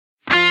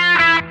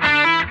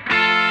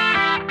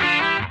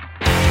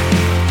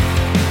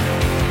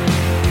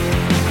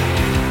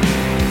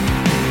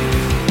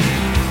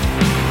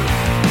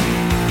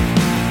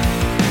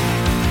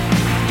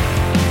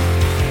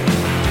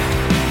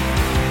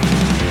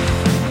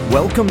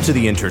Welcome to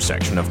the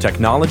intersection of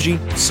technology,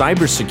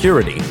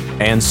 cybersecurity,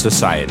 and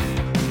society.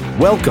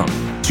 Welcome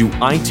to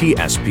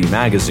ITSP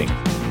Magazine.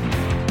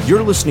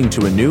 You're listening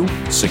to a new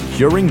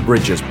Securing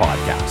Bridges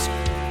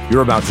podcast.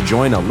 You're about to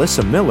join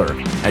Alyssa Miller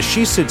as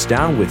she sits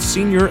down with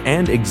senior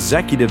and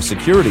executive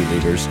security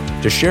leaders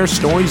to share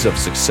stories of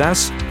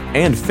success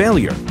and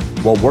failure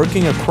while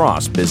working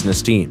across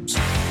business teams.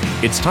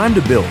 It's time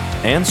to build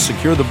and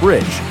secure the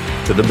bridge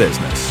to the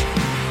business.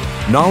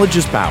 Knowledge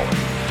is power,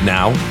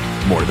 now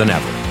more than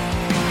ever.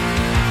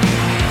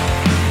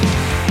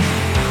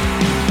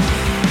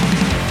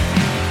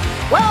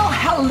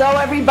 Hello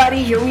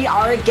everybody, here we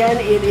are again.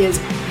 It is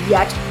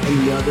yet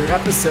another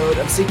episode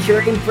of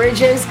Securing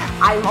Bridges.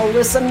 I'm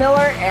Alyssa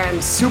Miller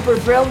and super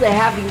thrilled to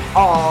have you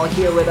all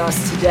here with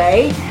us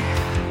today.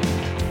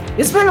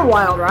 It's been a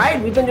wild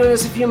ride. We've been doing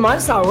this a few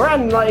months now. We're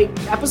on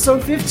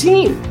episode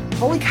 15.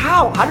 Holy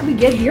cow, how did we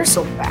get here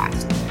so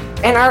fast?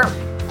 And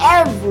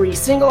every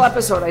single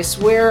episode, I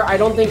swear, I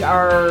don't think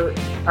our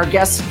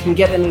guests can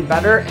get any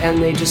better,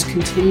 and they just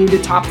continue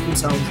to top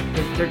themselves.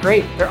 They're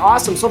great. They're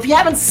awesome. So if you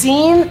haven't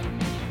seen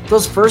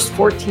those first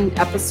 14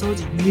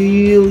 episodes,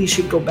 you really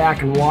should go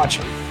back and watch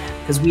them,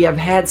 because we have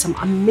had some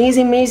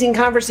amazing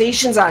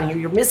conversations on here.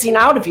 You're missing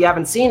out if you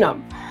haven't seen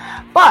them.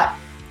 But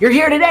you're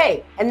here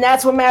today, and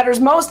that's what matters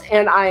most,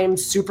 and I'm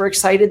super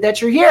excited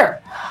that you're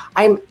here.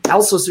 I'm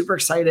also super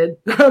excited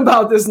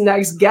about this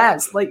next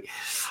guest.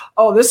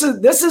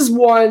 This is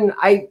one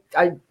I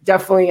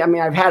definitely,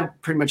 I've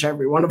had pretty much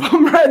every one of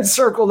them red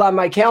circled on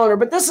my calendar,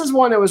 but this is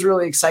one that was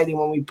really exciting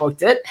when we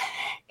booked it.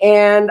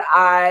 And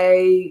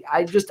I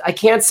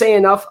can't say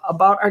enough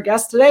about our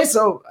guest today.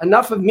 So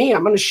enough of me.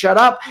 I'm going to shut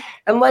up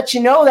and let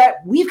you know that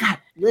we've got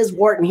Liz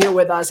Wharton here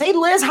with us. Hey,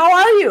 Liz, how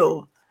are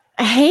you?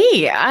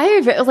 Hey,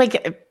 I'm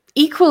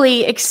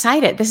equally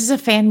excited. This is a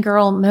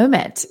fangirl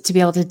moment to be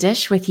able to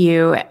dish with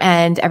you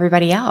and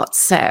everybody else.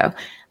 So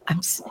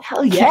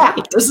hell yeah.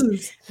 This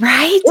is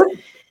right.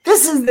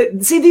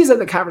 These are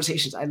the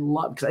conversations I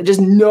love, because I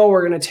just know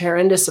we're going to tear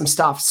into some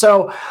stuff.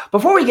 So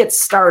before we get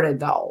started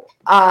though,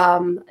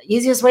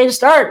 easiest way to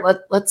start,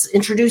 let's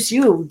introduce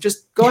you.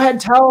 Just go ahead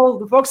and tell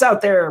the folks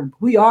out there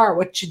who you are,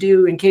 what you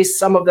do, in case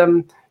some of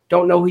them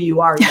don't know who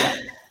you are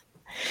yet.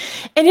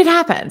 And it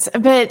happens.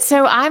 But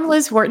so I'm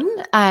Liz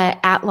Wharton,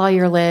 at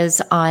Lawyer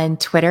Liz on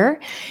Twitter,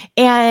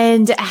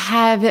 and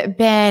have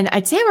been,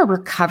 I'd say I'm a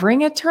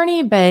recovering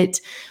attorney, but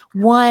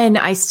one,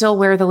 I still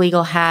wear the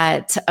legal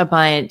hat a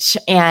bunch.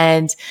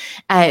 And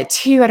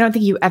two, I don't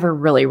think you ever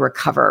really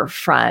recover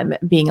from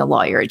being a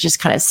lawyer. It just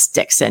kind of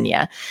sticks in you.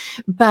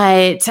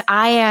 But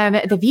I am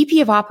the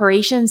VP of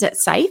operations at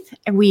Scythe.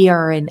 We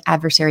are an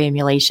adversary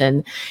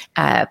emulation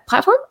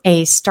platform,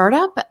 a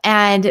startup.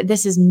 And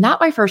this is not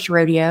my first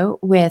rodeo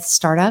with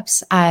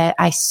startups.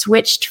 I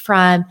switched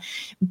from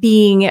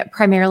being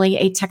primarily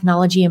a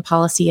technology and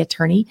policy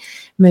attorney.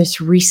 Most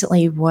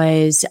recently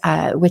was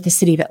with the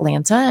city of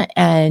Atlanta,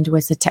 and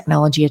was the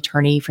technology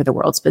attorney for the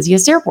world's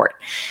busiest airport.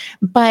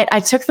 But I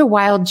took the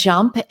wild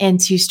jump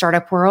into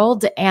startup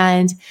world,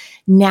 and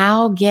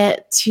now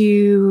get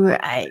to,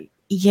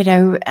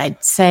 I'd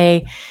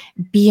say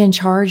be in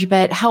charge,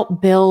 but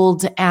help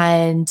build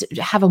and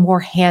have a more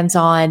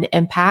hands-on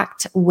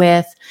impact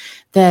with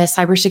the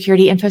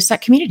cybersecurity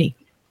InfoSec community.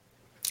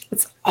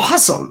 It's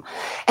awesome.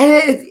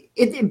 And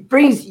it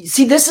brings,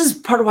 this is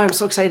part of why I'm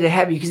so excited to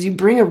have you, because you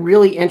bring a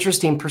really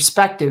interesting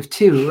perspective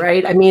too,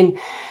 right?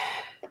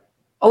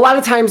 A lot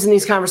of times in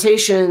these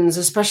conversations,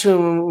 especially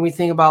when we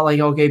think about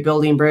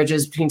building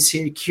bridges between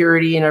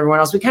security and everyone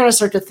else, we kind of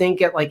start to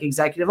think at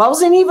executive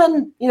levels. And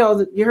even,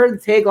 you heard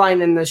the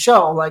tagline in the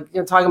show,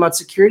 talking about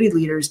security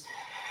leaders.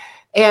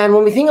 And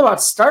when we think about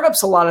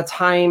startups, a lot of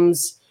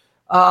times,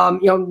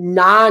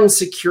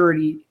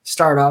 non-security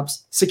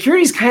startups,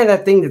 security is kind of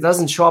that thing that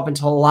doesn't show up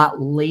until a lot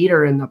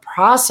later in the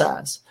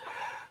process.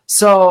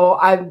 So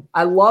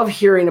I love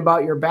hearing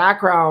about your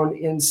background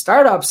in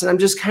startups, and I'm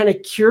just kind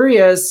of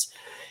curious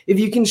if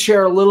you can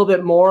share a little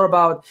bit more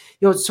about,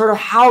 sort of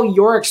how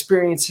your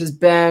experience has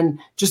been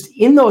just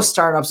in those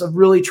startups of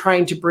really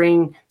trying to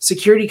bring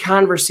security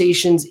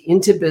conversations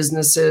into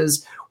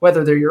businesses,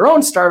 whether they're your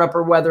own startup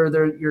or whether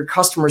they're your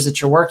customers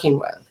that you're working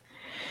with.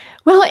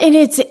 Well, and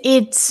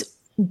it's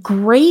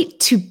great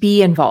to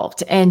be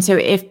involved. And so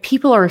if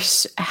people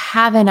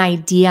have an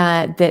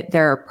idea that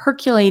they're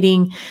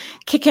percolating,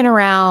 kicking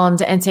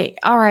around, and say,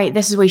 all right,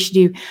 this is what you should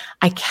do,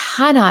 I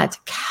cannot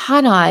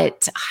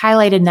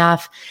highlight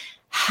enough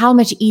how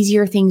much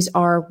easier things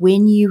are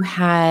when you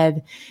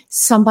have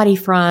somebody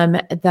from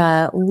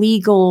the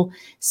legal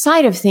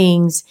side of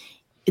things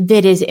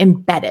that is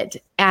embedded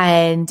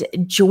and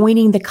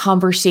joining the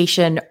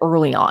conversation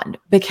early on,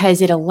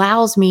 because it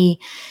allows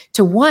me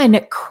to, one,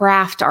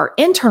 craft our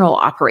internal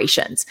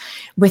operations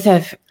with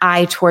an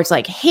eye towards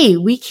hey,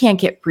 we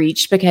can't get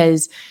breached,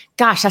 because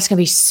gosh, that's going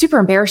to be super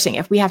embarrassing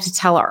if we have to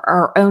tell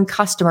our own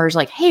customers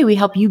hey, we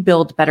help you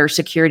build better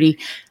security,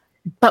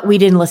 but we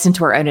didn't listen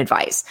to our own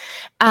advice.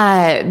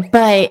 And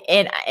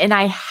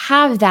I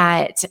have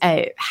that,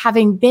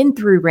 having been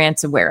through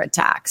ransomware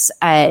attacks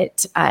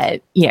at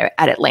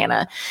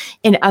Atlanta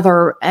and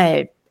other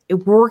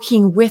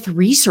working with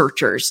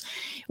researchers,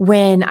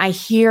 when I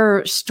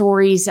hear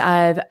stories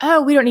of,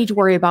 oh, we don't need to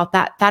worry about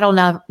that,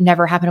 that'll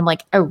never happen. I'm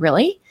like, oh,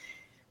 really?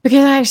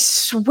 Because I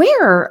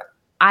swear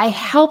I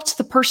helped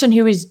the person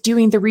who was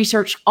doing the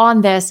research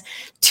on this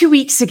 2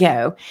 weeks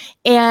ago.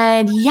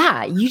 And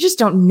yeah, you just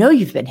don't know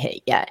you've been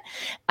hit yet.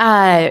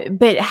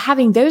 But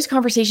having those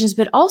conversations,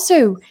 but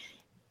also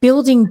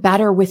building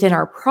better within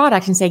our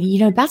product and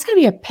saying, that's going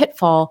to be a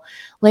pitfall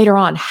later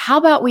on. How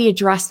about we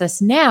address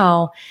this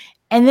now?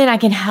 And then I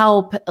can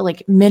help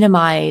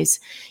minimize,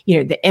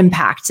 the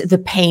impact, the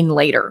pain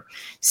later.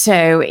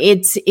 So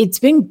it's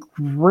been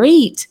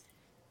great.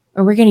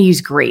 Or we're going to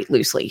use great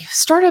loosely.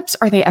 Startups,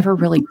 are they ever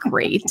really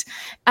great?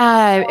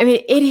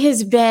 It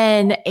has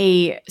been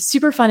a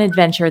super fun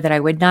adventure that I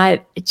would not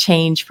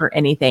change for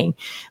anything.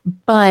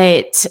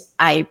 But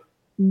I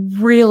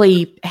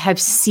really have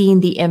seen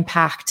the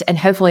impact, and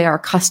hopefully our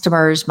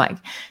customers, my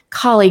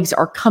colleagues,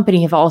 our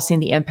company have all seen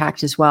the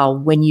impact as well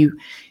when you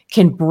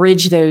can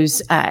bridge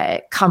those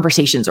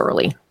conversations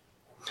early.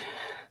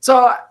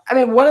 So,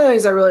 one of the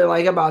things I really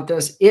like about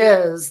this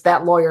is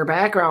that lawyer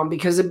background,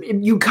 because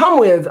you come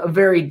with a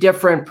very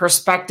different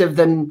perspective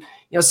than,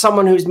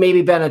 someone who's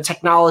maybe been a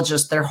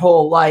technologist their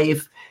whole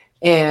life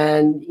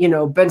and,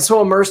 been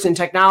so immersed in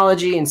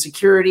technology and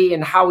security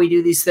and how we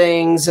do these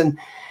things. And,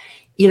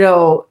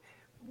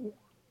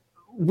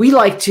 we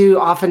like to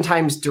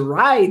oftentimes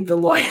deride the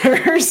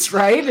lawyers,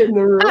 right? In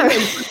the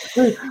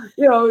room.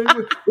 We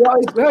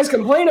always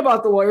complain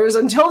about the lawyers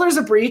until there's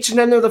a breach, and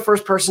then they're the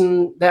first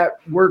person that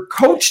we're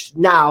coached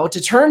now to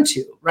turn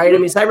to, right?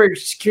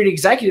 Cybersecurity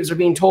executives are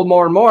being told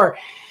more and more,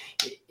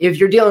 if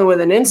you're dealing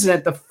with an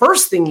incident, the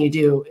first thing you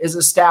do is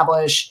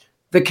establish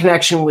the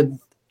connection with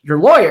your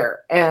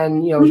lawyer,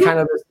 and kind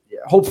of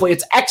hopefully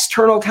it's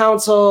external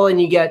counsel,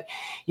 and you get,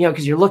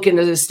 because you're looking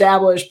to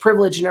establish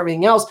privilege and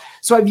everything else.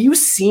 So have you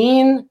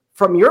seen,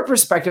 from your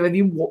perspective, have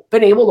you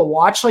been able to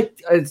watch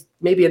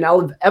maybe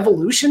an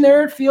evolution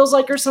there, it feels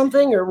like, or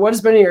something, or what has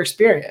been your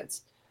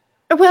experience?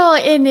 Well,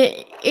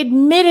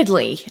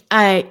 admittedly,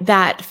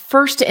 that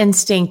first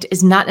instinct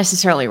is not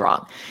necessarily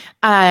wrong.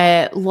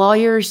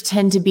 Lawyers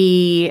tend to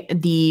be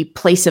the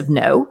place of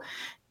no.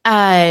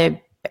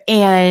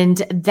 And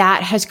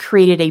that has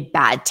created a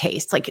bad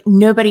taste.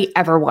 Nobody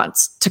ever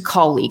wants to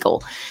call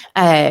legal.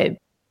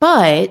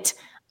 But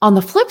on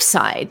the flip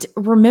side,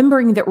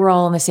 remembering that we're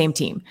all on the same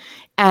team.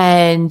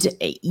 And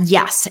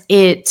yes,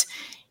 it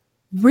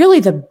really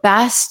the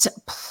best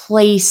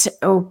place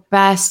or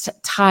best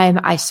time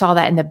I saw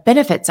that and the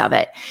benefits of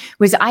it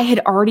was I had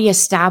already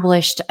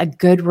established a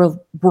good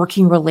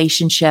working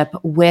relationship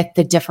with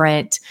the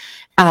different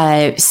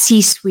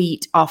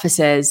C-suite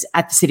offices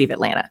at the city of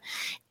Atlanta.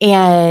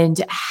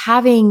 And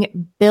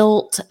having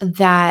built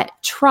that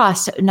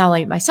trust, not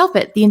only myself,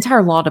 but the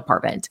entire law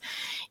department.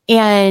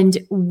 And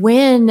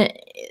when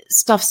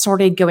stuff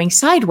started going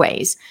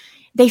sideways,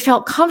 they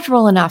felt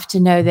comfortable enough to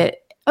know that,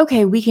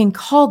 okay, we can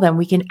call them,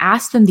 we can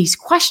ask them these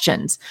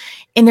questions,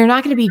 and they're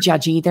not going to be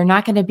judgy. They're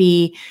not going to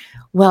be,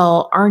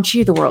 well, aren't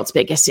you the world's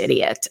biggest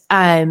idiot?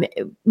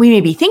 We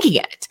may be thinking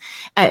it,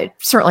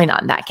 certainly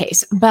not in that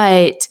case,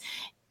 but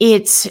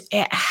it's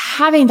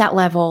having that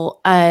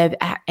level of,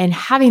 and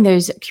having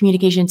those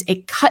communications,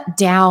 it cut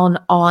down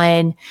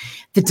on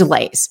the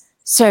delays.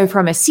 So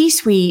from a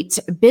C-suite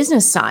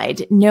business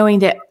side, knowing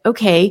that,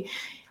 okay,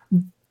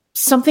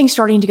 something's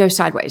starting to go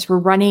sideways.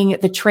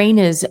 The train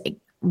is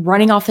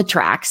running off the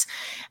tracks.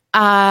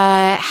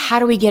 How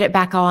do we get it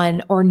back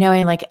on? Or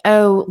knowing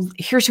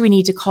here's who we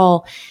need to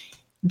call.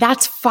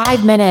 That's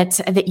 5 minutes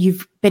that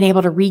you've been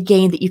able to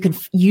regain that you can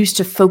use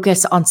to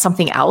focus on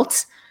something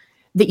else,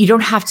 that you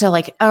don't have to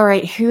all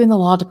right, who in the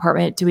law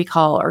department do we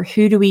call, or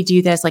who do we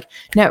do this?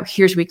 No,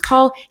 here's who we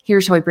call.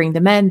 Here's how we bring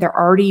them in. They're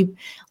already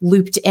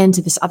looped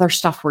into this other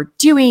stuff we're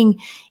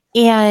doing.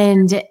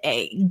 And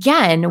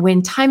again,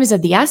 when time is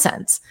of the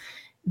essence,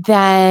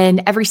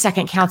 then every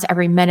second counts,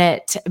 every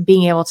minute,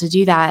 being able to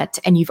do that.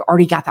 And you've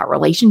already got that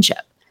relationship.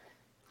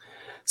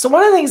 So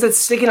one of the things that's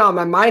sticking out in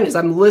my mind as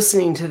I'm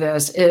listening to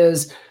this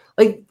is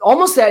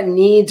almost that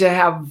need to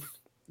have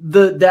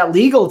that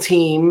legal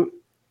team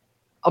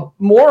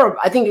more,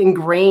 I think,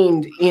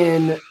 ingrained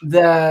in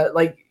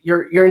the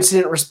your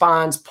incident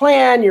response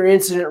plan, your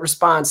incident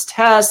response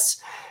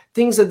tests,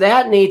 things of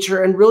that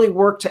nature, and really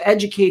work to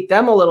educate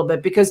them a little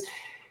bit. Because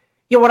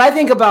what I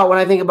think about when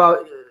I think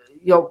about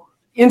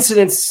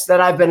incidents that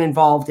I've been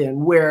involved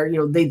in, where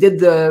they did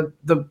the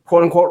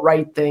quote unquote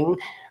right thing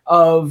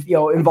of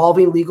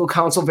involving legal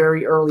counsel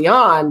very early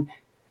on.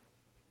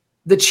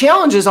 The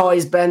challenge has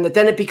always been that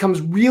then it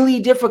becomes really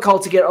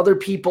difficult to get other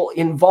people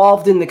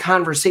involved in the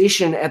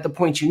conversation at the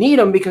point you need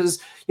them, because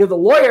the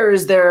lawyer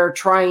is there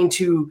trying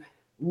to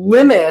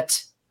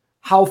limit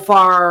how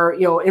far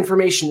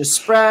information is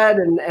spread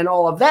and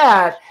all of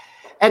that.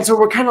 And so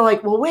we're kind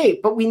of well,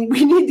 wait, but we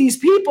need these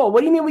people. What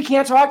do you mean we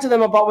can't talk to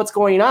them about what's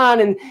going on?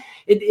 And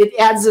it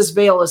adds this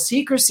veil of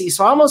secrecy.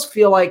 So I almost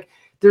feel like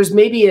there's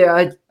maybe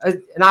an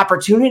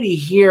opportunity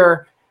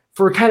here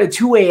for kind of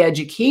two-way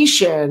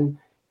education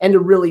and to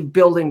really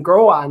build and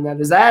grow on that.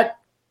 Is that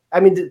I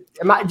mean, do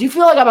you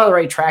feel like I'm on the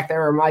right track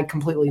there, or am I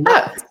completely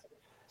nuts?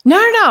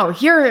 No.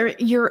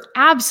 You're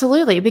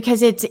absolutely,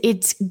 because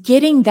it's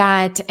getting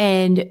that,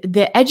 and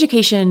the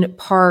education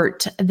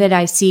part that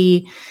I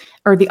see,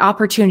 or the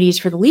opportunities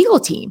for the legal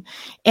team.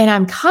 And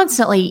I'm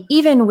constantly,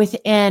 even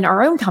within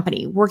our own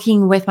company,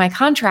 working with my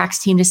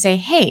contracts team to say,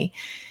 hey,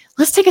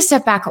 let's take a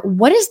step back.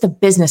 What is the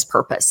business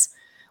purpose?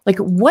 Like,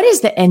 what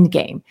is the end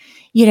game?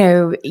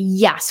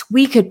 Yes,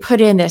 we could put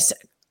in this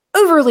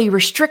overly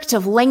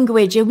restrictive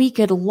language and we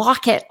could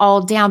lock it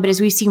all down. But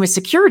as we've seen with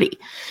security,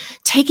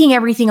 taking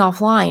everything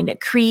offline,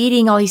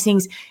 creating all these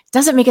things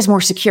doesn't make us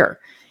more secure.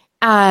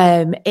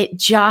 It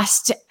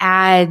just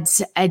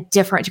adds a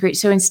different degree.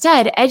 So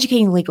instead,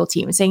 educating the legal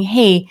team and saying,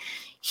 hey,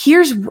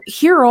 here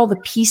are all the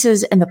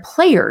pieces and the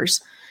players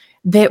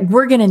that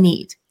we're going to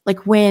need.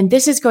 Like, when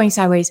this is going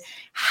sideways,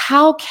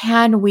 how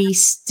can we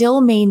still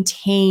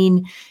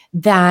maintain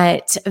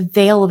that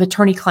veil of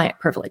attorney-client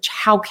privilege?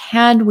 How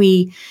can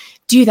we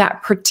do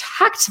that,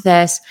 protect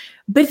this,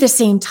 but at the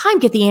same time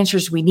get the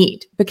answers we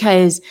need?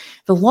 Because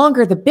the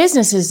longer the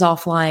business is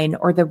offline,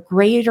 or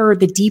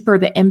the deeper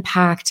the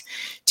impact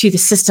to the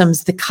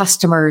systems, the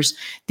customers,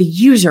 the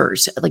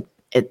users,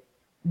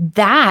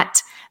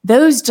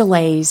 those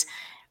delays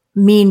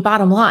mean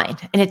bottom line.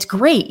 And it's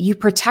great. You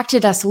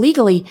protected us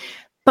legally,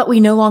 but we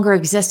no longer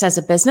exist as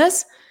a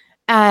business,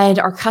 and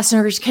our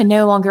customers can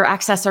no longer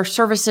access our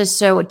services.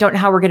 So don't know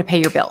how we're going to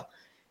pay your bill.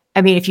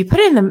 I mean, if you put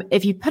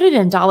it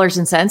in dollars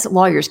and cents,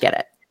 lawyers get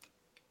it.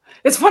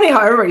 It's funny how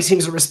everybody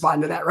seems to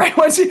respond to that, right?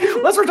 Once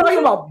we're talking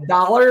about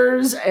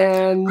dollars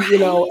and,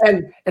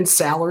 and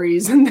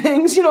salaries and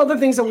things, the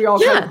things that we all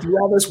kind of do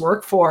all this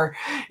work for,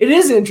 it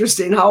is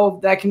interesting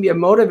how that can be a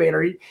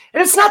motivator. And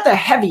it's not the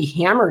heavy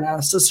hammer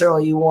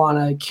necessarily you want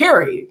to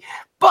carry,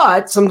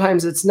 but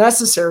sometimes it's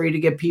necessary to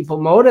get people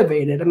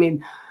motivated. I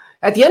mean,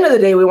 at the end of the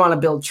day, we want to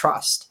build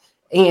trust.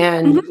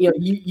 And,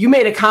 you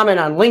made a comment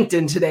on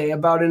LinkedIn today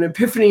about an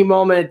epiphany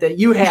moment that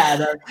you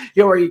had,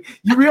 where you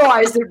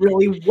realized it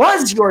really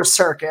was your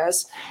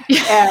circus.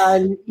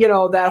 And,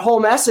 that whole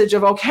message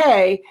of,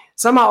 okay,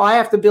 somehow I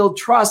have to build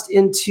trust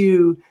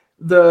into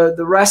the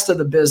rest of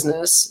the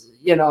business,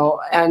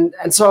 and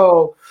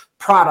so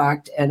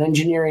product and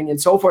engineering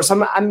and so forth.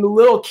 So I'm a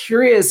little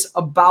curious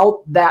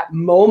about that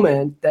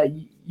moment that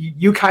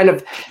you kind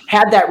of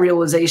had that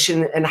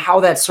realization and how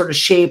that sort of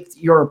shaped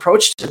your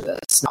approach to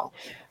this now.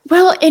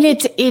 Well, and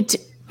it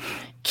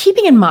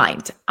keeping in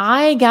mind,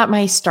 I got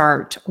my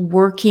start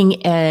working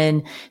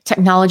in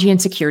technology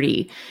and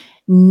security,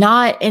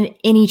 not in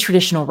any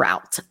traditional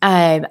route.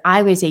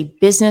 I was a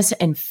business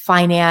and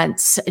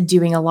finance,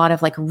 doing a lot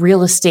of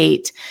real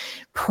estate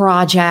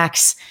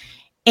projects.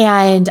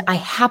 And I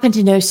happen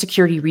to know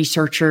security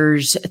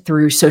researchers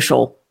through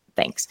social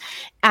things.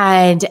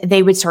 And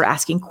they would start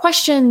asking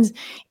questions.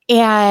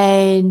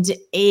 And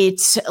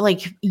it's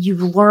like you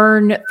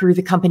learn through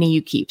the company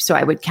you keep. So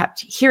I would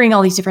kept hearing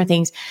all these different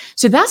things.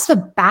 So that's the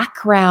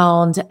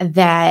background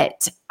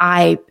that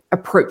I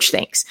approach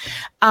things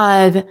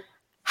of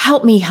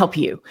help me help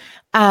you.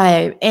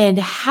 And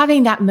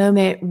having that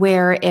moment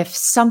where if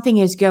something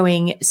is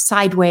going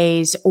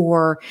sideways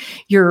or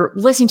you're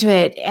listening to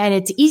it and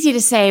it's easy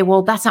to say,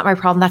 well, that's not my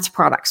problem. That's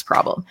product's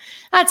problem.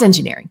 That's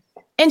engineering.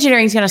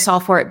 Engineering is going to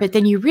solve for it. But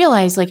then you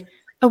realize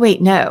oh,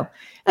 wait, no,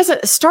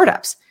 that's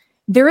startups.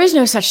 There is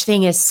no such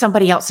thing as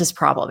somebody else's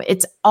problem.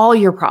 It's all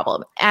your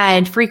problem.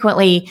 And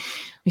frequently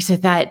we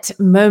said that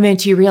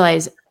moment you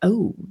realize,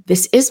 oh,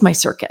 this is my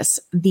circus.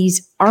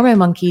 These are my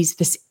monkeys.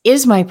 This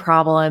is my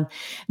problem.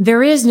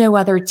 There is no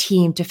other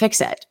team to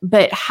fix it.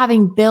 But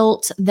having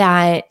built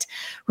that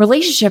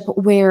relationship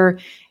where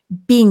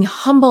being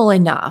humble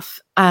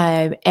enough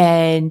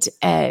and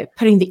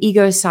putting the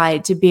ego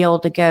aside to be able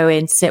to go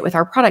and sit with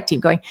our product team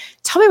going,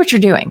 tell me what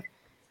you're doing.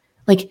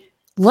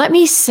 Let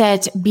me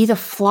be the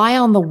fly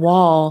on the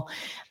wall,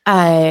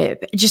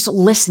 just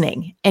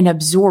listening and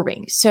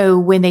absorbing. So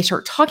when they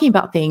start talking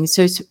about things,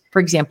 so for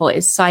example,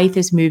 as Scythe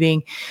is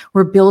moving,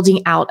 we're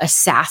building out a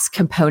SaaS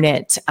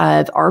component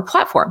of our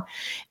platform.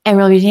 And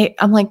really,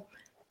 I'm like,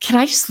 can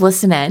I just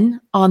listen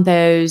in on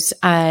those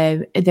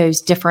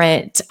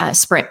different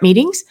sprint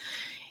meetings?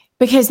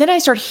 Because then I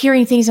start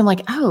hearing things. I'm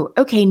like, oh,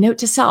 okay, note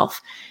to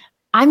self.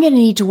 I'm going to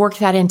need to work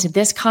that into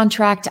this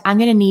contract. I'm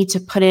going to need to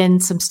put in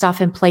some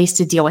stuff in place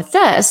to deal with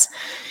this.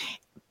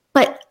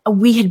 But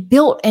we had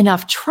built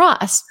enough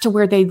trust to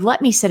where they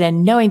let me sit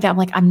in knowing that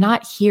I'm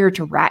not here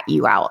to rat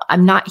you out.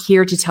 I'm not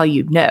here to tell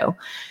you no.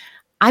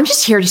 I'm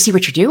just here to see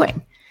what you're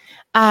doing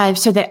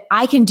so that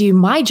I can do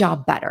my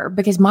job better,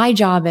 because my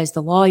job as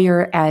the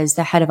lawyer, as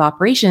the head of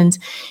operations,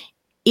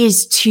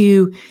 is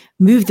to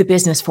move the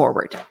business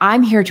forward.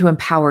 I'm here to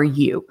empower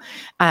you,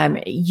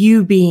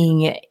 you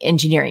being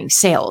engineering,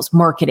 sales,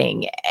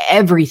 marketing,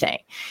 everything.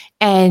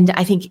 And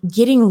I think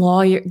getting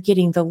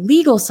the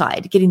legal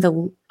side, getting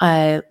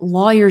the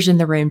lawyers in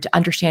the room to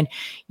understand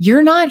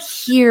you're not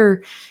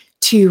here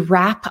to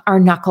wrap our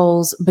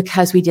knuckles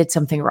because we did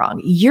something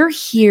wrong. You're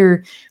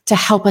here to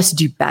help us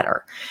do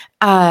better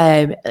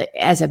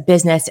as a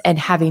business, and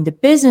having the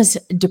business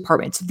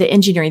departments, the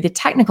engineering, the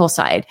technical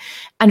side,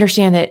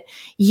 understand that,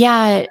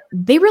 yeah,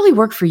 they really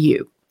work for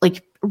you.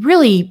 Like,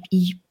 really,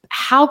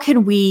 how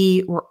can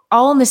we're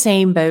all in the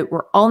same boat.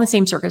 We're all in the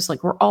same circus.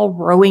 Like, we're all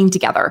rowing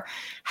together.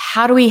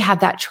 How do we have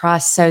that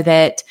trust so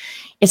that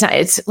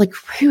it's like,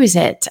 who is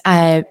it?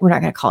 We're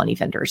not going to call any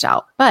vendors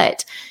out,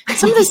 but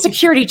some of the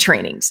security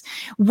trainings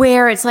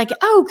where it's like,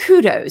 oh,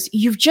 kudos.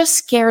 You've just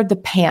scared the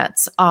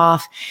pants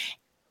off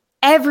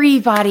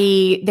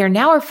everybody. They're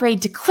now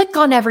afraid to click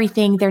on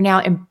everything. They're now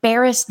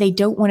embarrassed. They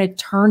don't want to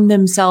turn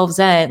themselves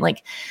in.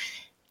 Like,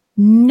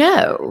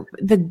 no,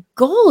 the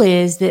goal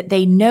is that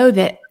they know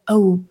that,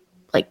 oh,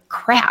 like,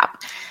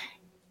 crap,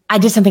 I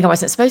did something I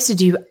wasn't supposed to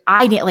do.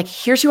 I need, like,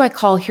 here's who I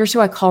call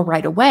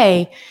right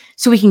away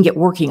so we can get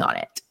working on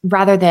it,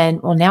 rather than,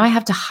 well, now I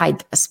have to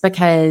hide this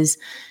because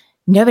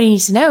nobody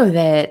needs to know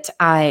that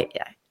I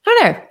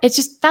don't know. It's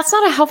just, that's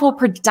not a helpful,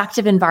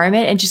 productive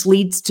environment, and just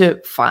leads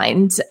to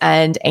fines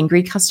and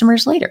angry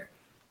customers later.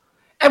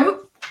 And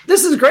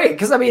this is great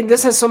because, I mean,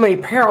 this has so many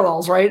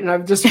parallels, right? And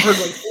I've just heard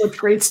like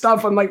great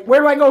stuff. I'm like,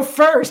 where do I go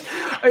first?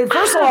 I mean,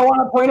 first of all, I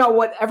want to point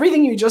out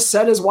everything you just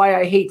said is why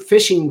I hate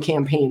phishing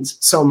campaigns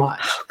so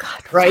much. Oh,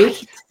 God,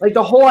 right? Like,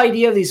 the whole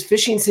idea of these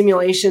phishing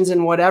simulations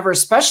and whatever,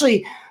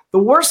 especially the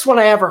worst one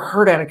I ever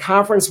heard at a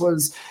conference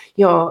was,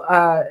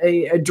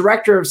 a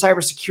director of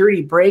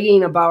cybersecurity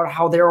bragging about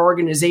how their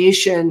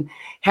organization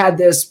had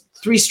this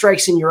 3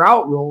 strikes and you're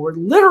out rule, where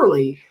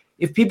literally,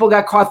 if people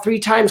got caught 3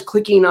 times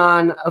clicking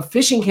on a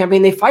phishing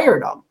campaign, they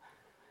fired them.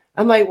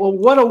 I'm like, well,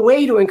 what a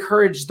way to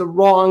encourage the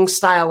wrong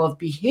style of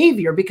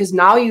behavior, because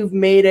now you've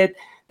made it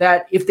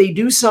that if they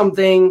do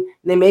something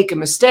and they make a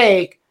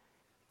mistake,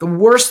 the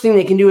worst thing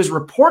they can do is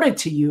report it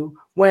to you,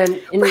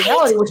 when in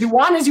reality, what you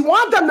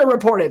want them to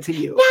report it to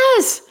you.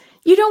 Yes.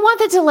 You don't want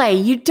the delay.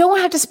 You don't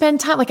have to spend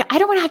time. Like, I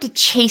don't want to have to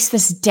chase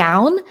this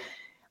down.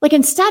 Like,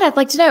 instead, I'd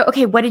like to know,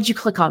 okay, what did you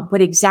click on? What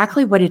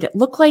did it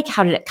look like?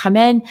 How did it come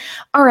in?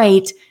 All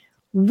right.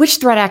 Which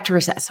threat actor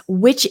is this?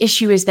 Which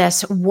issue is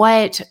this?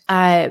 What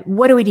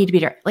do we need to be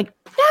doing? Like,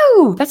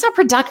 no, that's not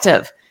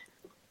productive.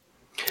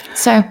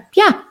 So,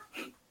 yeah.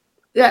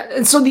 Yeah.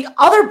 And so the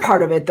other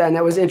part of it then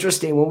that was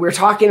interesting when we were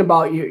talking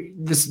about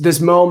this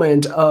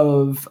moment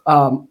of,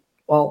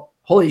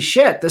 holy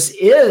shit, this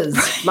is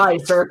my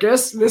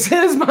circus. This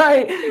is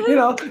my,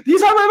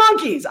 these are my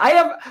monkeys.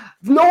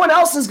 No one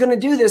else is going to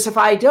do this if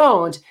I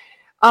don't.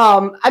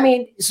 So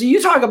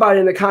you talk about it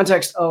in the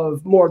context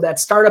of more of that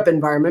startup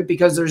environment,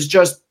 because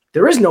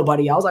there is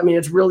nobody else. I mean,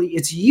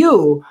 it's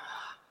you.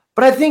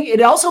 But I think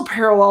it also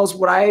parallels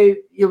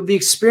the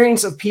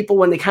experience of people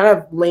when they kind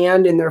of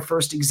land in their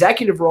first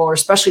executive role, or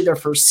especially their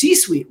first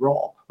C-suite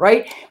role,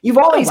 right? You've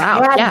always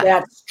had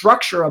that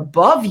structure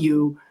above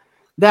you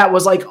that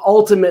was like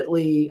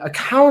ultimately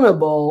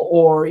accountable,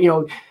 or,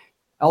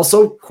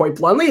 also quite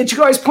bluntly, that you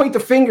can always point the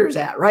fingers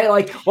at, right?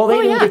 Like, well,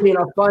 they didn't give me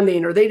enough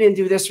funding, or they didn't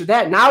do this or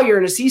that. Now you're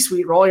in a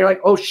C-suite role. And you're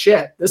like, oh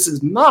shit, this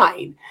is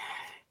mine.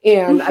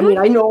 And I mean,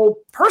 I know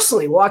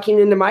personally walking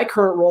into my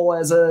current role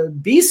as a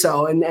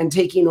BISO and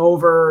taking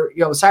over,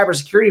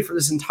 cybersecurity for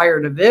this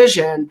entire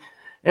division.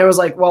 And it was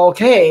like, well,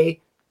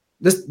 okay,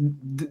 this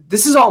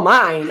is all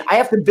mine. I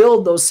have to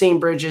build those same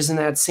bridges and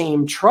that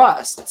same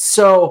trust.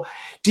 So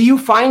do you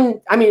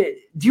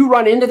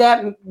run into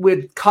that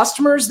with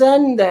customers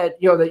then that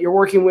you're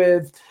working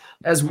with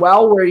as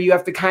well, where you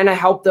have to kind of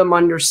help them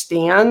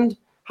understand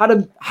how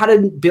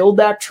to build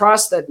that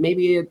trust that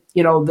maybe,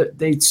 that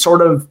they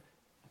sort of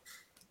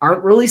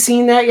aren't really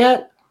seeing that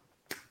yet?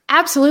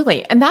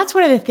 Absolutely. And that's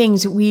one of the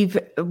things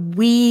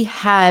we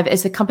have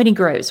as the company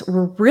grows.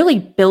 We're really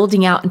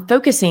building out and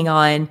focusing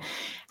on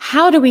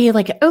how do we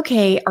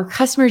are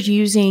customers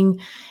using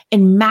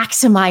and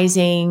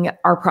maximizing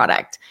our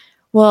product?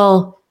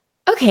 Well,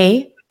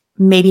 okay,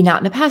 maybe not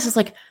in the past. It's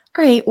like,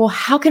 all right, well,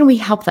 how can we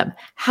help them?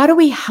 How do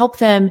we help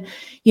them?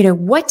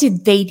 What do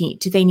they need?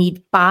 Do they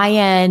need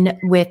buy-in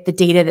with the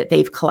data that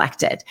they've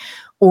collected,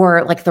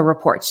 or like the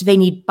reports? Do they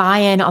need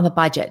buy-in on the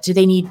budget? Do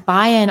they need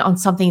buy-in on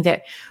something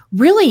that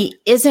really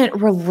isn't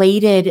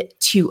related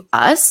to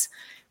us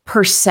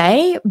per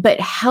se, but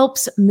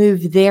helps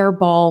move their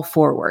ball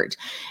forward?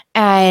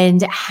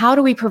 And how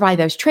do we provide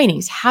those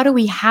trainings? How do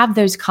we have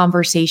those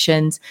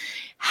conversations?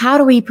 How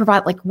do we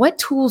provide, what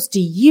tools do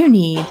you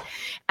need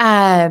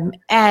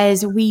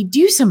as we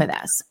do some of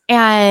this?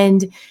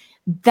 And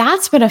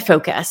that's been a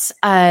focus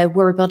where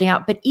we're building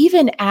out. But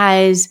even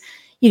as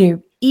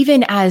when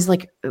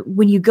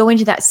you go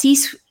into that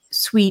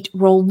C-suite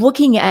role,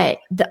 looking at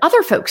the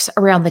other folks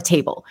around the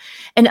table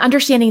and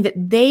understanding that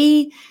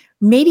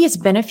maybe it's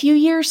been a few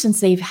years since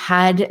they've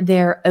had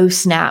their oh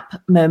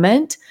snap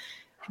moment,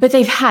 but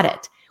they've had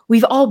it.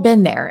 We've all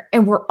been there,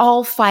 and we're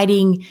all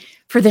fighting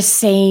for the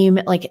same,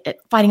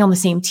 fighting on the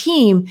same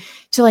team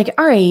to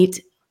all right,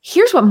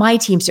 here's what my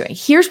team's doing.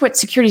 Here's what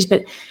security's,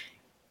 but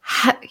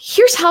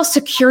here's how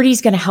security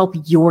is going to help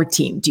your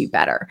team do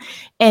better.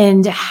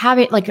 And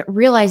having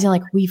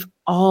realizing we've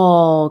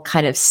all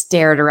kind of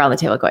stared around the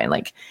table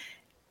going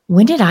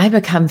when did I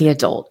become the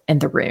adult in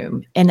the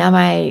room? And am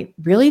I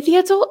really the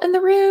adult in the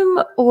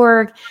room?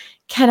 Or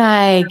can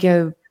I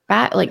go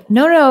back?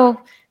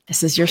 No,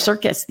 this is your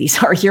circus.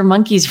 These are your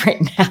monkeys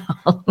right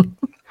now.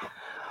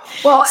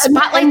 Well,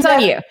 spotlight's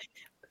on you.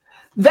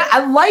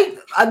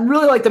 I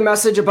really like the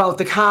message about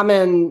the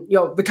common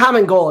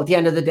goal at the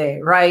end of the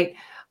day, right?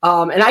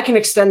 And I can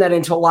extend that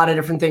into a lot of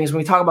different things. When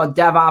we talk about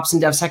DevOps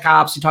and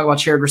DevSecOps, we talk about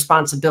shared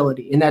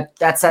responsibility, and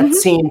that's that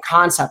same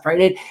concept,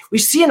 right? We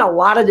see in a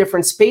lot of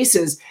different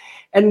spaces.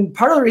 And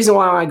part of the reason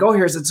why I want to go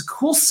here is it's a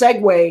cool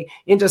segue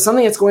into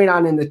something that's going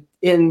on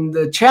in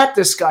the chat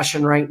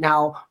discussion right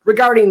now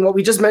regarding what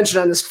we just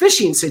mentioned on this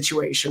phishing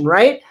situation,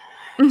 right?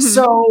 Mm-hmm.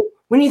 So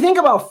when you think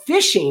about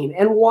phishing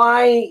and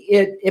why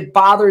it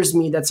bothers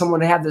me that someone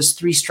would have this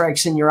 3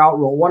 strikes and you're out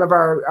rule, one of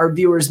our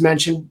viewers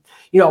mentioned,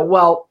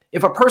 well,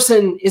 if a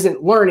person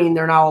isn't learning,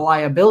 they're now a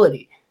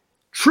liability.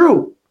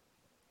 True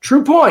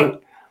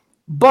point.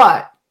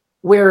 But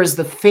where is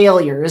the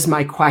failure is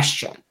my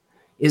question.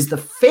 Is the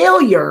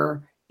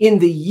failure in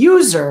the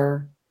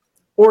user,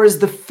 or is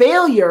the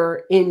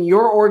failure in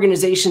your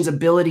organization's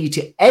ability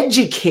to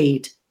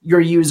educate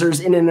your users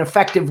in an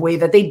effective way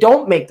that they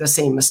don't make the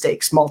same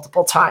mistakes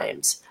multiple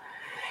times?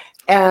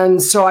 And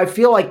so I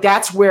feel like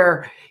that's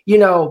where,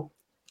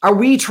 are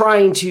we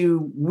trying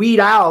to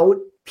weed out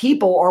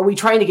people, or are we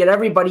trying to get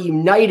everybody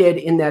united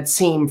in that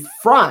same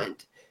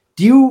front?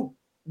 Do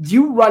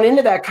you run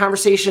into that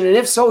conversation? And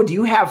if so, do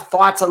you have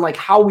thoughts on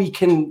how we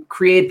can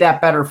create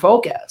that better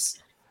focus?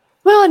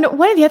 Well, and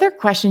one of the other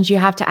questions you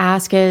have to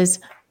ask is,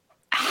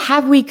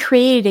 have we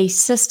created a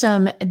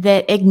system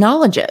that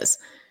acknowledges,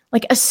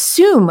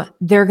 assume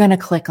they're going to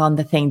click on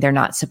the thing they're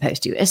not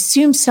supposed to,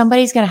 assume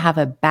somebody's going to have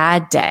a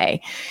bad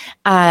day.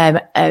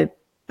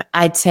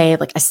 I'd say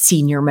a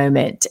senior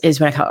moment is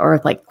what I call, or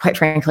quite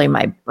frankly,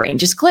 my brain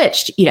just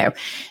glitched.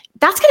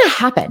 That's going to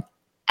happen.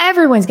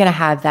 Everyone's going to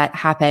have that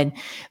happen.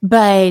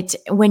 But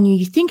when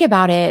you think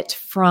about it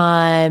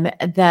from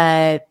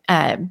the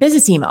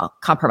business email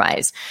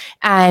compromise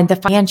and the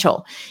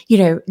financial,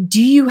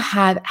 do you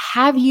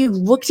have you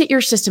looked at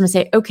your system and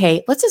say,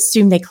 okay, let's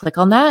assume they click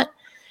on that.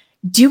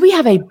 Do we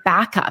have a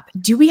backup?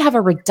 Do we have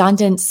a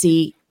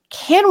redundancy?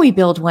 Can we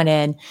build one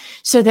in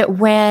so that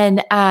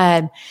when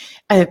I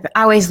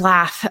always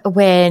laugh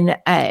when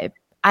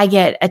I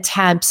get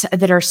attempts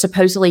that are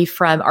supposedly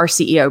from our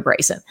CEO,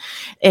 Bryson.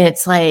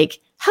 It's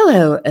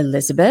hello,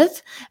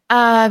 Elizabeth.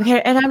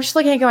 And I'm just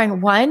looking at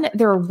going, one,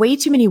 there are way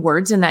too many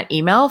words in that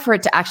email for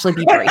it to actually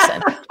be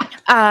Bryson.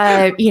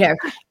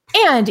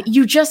 And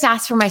you just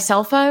asked for my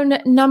cell phone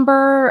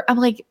number.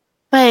 I'm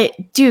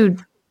but dude,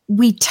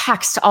 we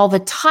text all the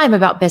time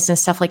about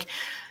business stuff.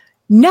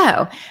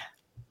 No.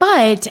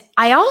 But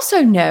I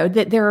also know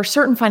that there are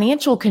certain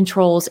financial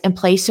controls in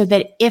place so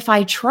that if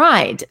I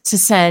tried to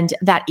send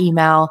that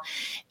email,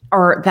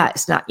 or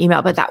that's not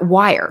email, but that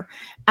wire,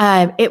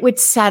 it would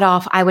set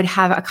off, I would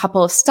have a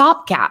couple of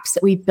stop gaps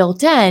that we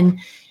built in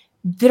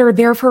that are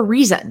there for a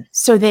reason.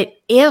 So that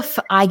if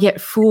I get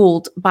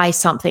fooled by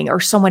something or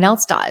someone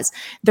else does,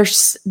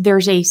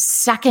 there's a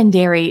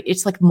secondary,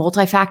 it's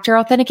multi-factor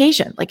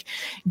authentication.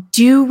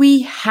 Do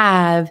we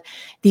have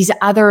these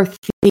other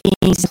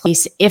things in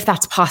place if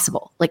that's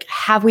possible?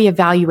 Have we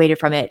evaluated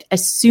from it,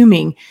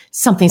 assuming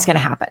something's going to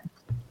happen?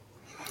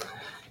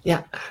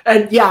 Yeah.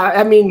 And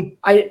I mean,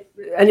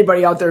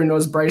 anybody out there who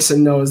knows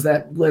Bryson knows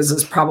that Liz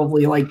is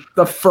probably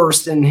the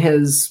first in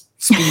his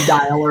speed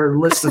dial or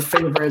list of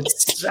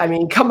favorites. I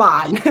mean, come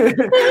on.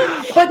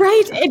 But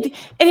right.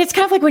 And it's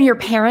kind of when your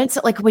parents,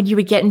 when you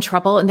would get in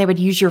trouble and they would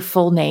use your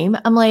full name.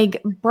 I'm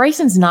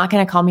Bryson's not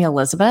going to call me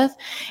Elizabeth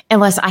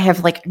unless I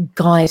have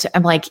gone.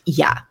 I'm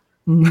yeah,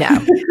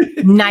 no,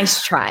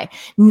 nice try.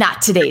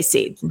 Not today,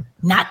 Seed.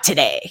 Not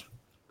today.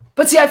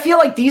 But see, I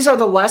feel these are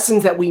the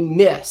lessons that we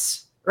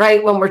miss,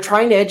 right? When we're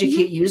trying to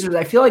educate users,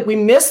 I feel we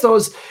miss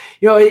those,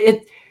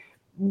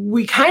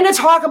 we kind of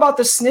talk about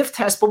the sniff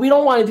test, but we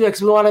don't want to do it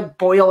because we want to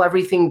boil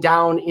everything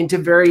down into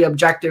very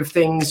objective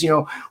things.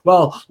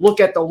 Well, look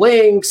at the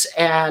links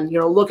and,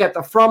 look at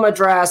the from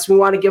address. We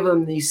want to give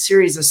them these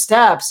series of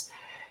steps.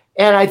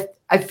 And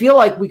I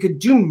feel we could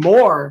do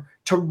more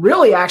to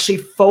really actually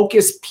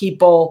focus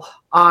people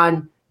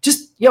on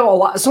just,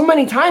 so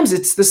many times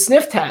it's the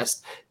sniff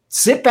test.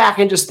 Sit back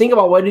and just think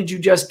about, what did you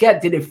just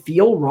get? Did it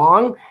feel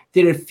wrong?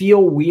 Did it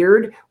feel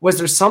weird? Was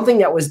there something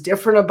that was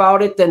different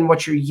about it than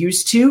what you're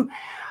used to?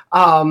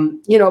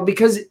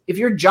 Because if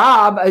your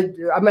job,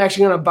 I'm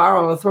actually going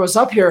to throw us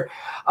up here.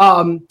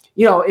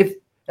 If,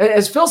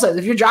 as Phil says,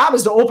 if your job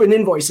is to open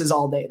invoices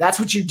all day, that's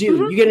what you do.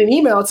 Mm-hmm. You get an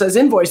email that says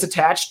invoice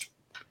attached,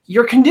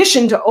 you're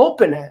conditioned to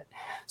open it.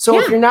 So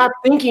if you're not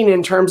thinking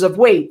in terms of,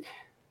 wait,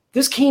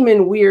 this came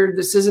in weird,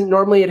 this isn't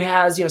normally, it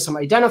has, some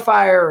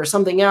identifier or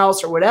something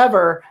else or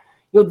whatever,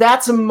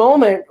 that's a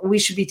moment we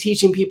should be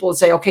teaching people to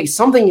say, okay,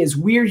 something is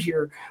weird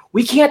here.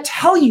 We can't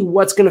tell you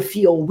what's going to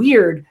feel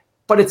weird,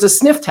 but it's a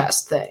sniff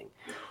test thing.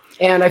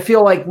 And I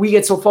feel like we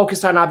get so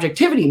focused on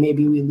objectivity,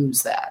 maybe we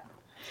lose that.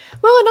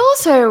 Well, and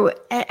also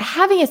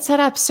having it set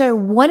up. So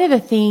one of the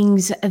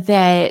things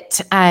that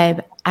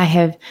I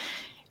have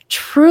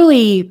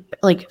truly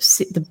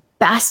the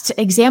best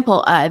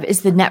example of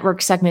is the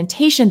network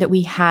segmentation that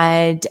we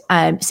had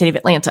City of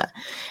Atlanta.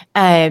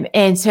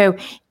 And so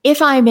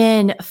if I'm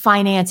in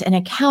finance and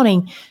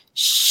accounting,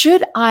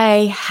 should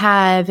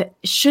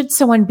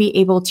someone be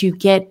able to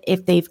get,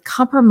 if they've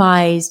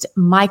compromised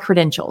my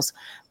credentials,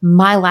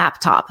 my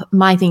laptop,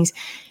 my things,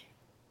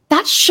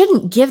 that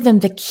shouldn't give them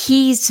the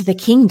keys to the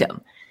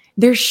kingdom.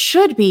 There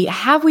should be,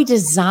 have we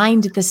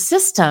designed the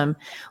system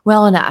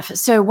well enough?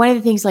 So one of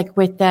the things like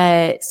with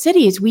the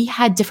city is we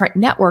had different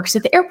networks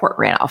that the airport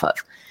ran off of.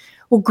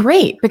 Well,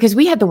 great, because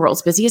we had the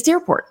world's busiest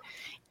airport.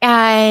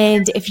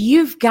 And if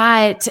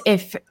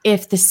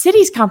the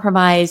city's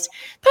compromised,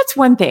 that's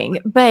one thing.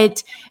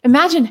 But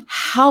imagine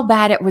how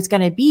bad it was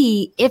going to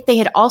be if they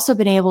had also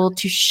been able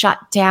to shut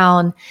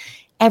down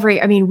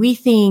we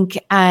think,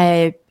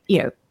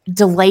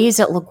 delays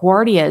at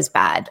LaGuardia is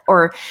bad,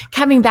 or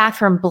coming back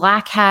from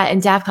Black Hat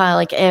and DAFCON,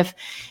 like if,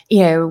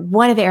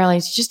 one of the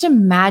airlines, just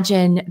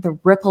imagine the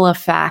ripple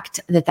effect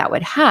that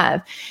would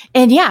have.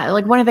 And yeah,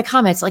 like one of the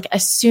comments, like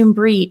assume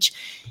breach,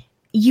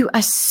 you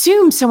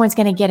assume someone's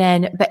going to get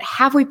in, but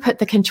have we put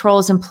the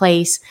controls in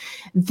place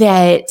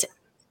that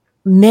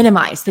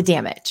minimize the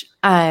damage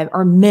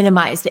or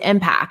minimize the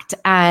impact?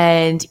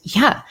 And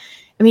yeah,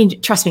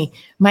 trust me,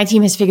 my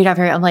team has figured out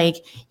I'm like,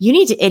 you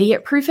need to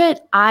idiot proof it.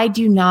 I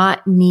do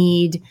not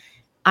need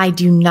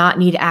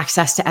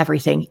access to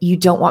everything. You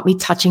don't want me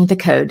touching the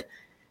code.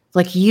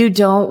 Like you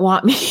don't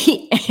want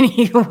me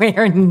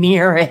anywhere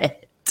near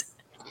it.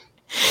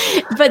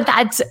 But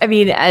that's,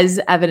 as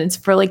evidence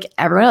for like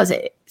everyone else,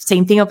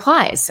 same thing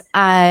applies.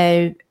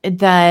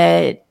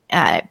 The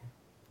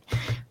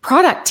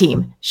product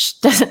team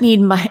doesn't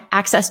need my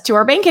access to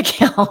our bank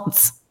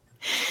accounts.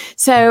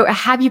 So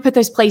have you put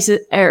those places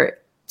or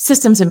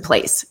systems in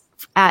place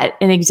at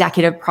an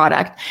executive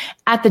product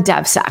at the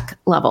DevSec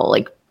level?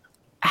 Like,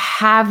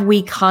 have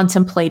we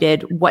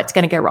contemplated what's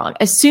going to go wrong?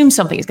 Assume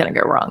something is going to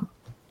go wrong.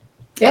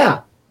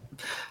 Yeah.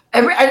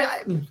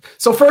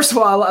 So first of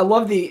all, I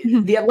love the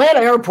Atlanta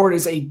airport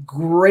is a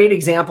great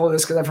example of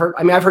this, because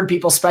I've heard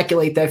people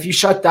speculate that if you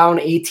shut down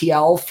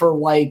ATL for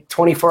like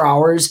 24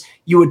 hours,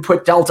 you would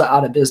put Delta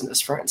out of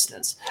business, for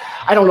instance.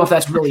 I don't know if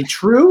that's really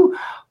true,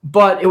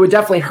 but it would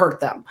definitely hurt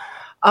them.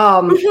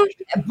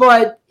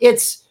 But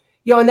it's,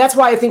 and that's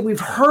why I think we've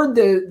heard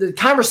the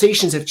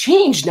conversations have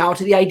changed now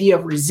to the idea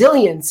of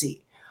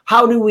resiliency.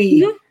 How do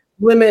we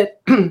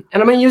limit, and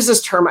I'm going to use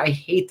this term, I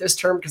hate this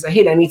term because I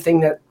hate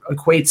anything that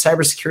equates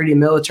cybersecurity and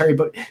military,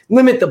 but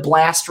limit the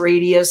blast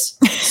radius,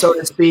 so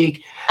to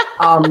speak.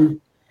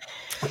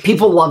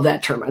 People love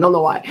that term. I don't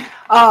know why.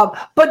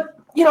 But,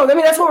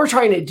 that's what we're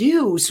trying to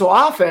do so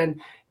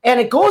often. And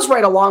it goes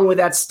right along with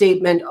that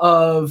statement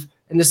of,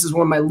 and this is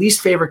one of my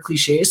least favorite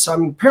cliches, so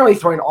I'm apparently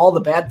throwing all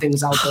the bad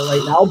things out there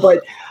right now,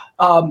 but,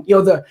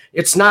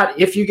 it's not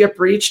if you get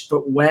breached,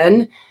 but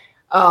when,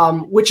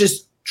 which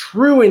is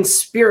true in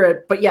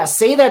spirit. But yeah,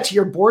 say that to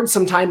your board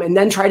sometime and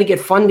then try to get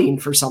funding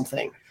for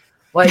something.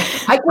 Like,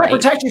 I can't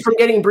protect you from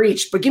getting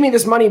breached, but give me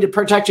this money to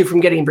protect you from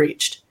getting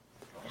breached.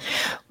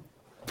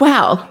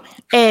 Wow.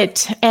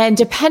 And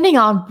depending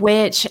on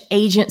which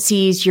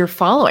agencies you're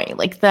following,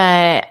 like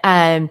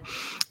the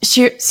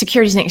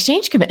Securities and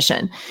Exchange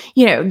Commission,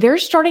 they're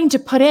starting to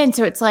put in.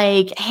 So it's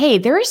like, hey,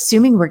 they're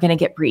assuming we're going to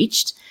get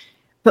breached,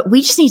 but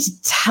we just need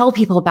to tell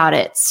people about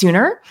it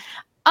sooner.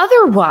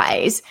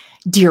 Otherwise,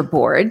 dear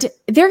board,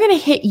 they're going to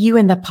hit you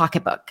in the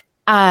pocketbook.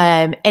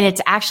 And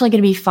it's actually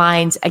going to be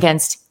fines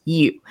against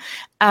you.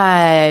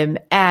 And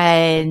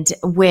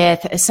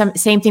with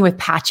same thing with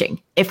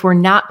patching. If we're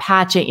not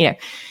patching,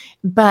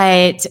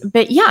 but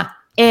yeah,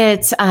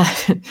 it's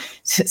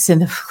in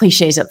the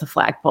cliches of the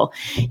flagpole.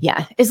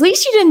 Yeah. At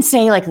least you didn't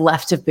say like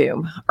left of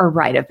boom or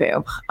right of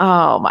boom.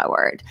 Oh my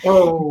word.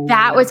 Oh.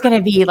 That was going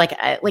to be like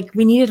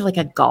we needed like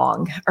a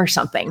gong or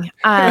something.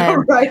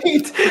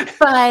 Right.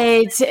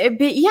 But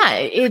yeah,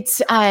 it's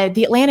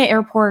the Atlanta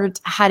airport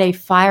had a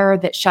fire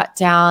that shut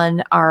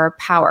down our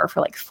power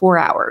for like 4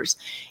 hours,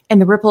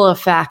 and the ripple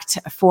effect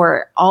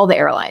for all the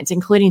airlines,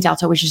 including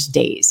Delta, was just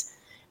days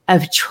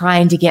of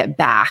trying to get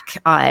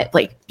back.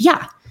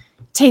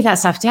 Take that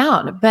stuff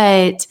down.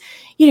 But,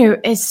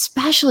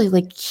 especially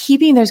like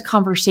keeping those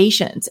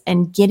conversations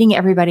and getting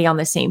everybody on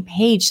the same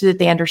page so that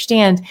they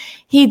understand,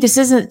 hey, this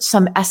isn't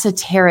some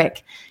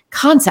esoteric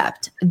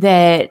concept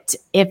that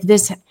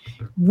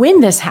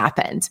when this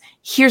happens,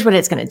 here's what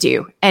it's going to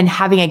do, and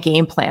having a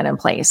game plan in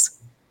place.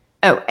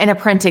 Oh, and a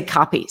printed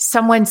copy.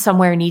 Someone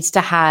somewhere needs to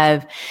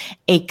have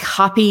a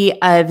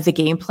copy of the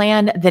game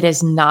plan that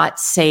is not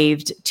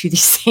saved to the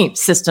same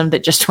system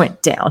that just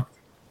went down.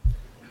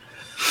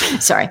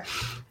 Sorry.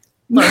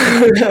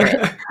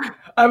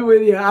 I'm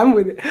with you.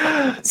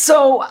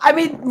 So,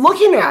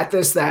 looking at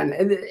this then,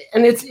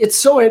 and it's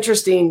so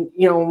interesting,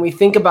 when we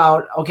think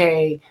about,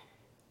 okay,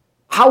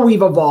 how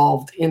we've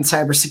evolved in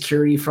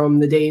cybersecurity from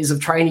the days of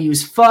trying to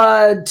use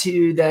FUD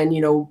to then,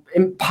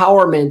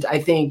 empowerment. I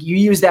think you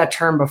used that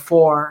term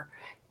before.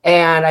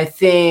 And I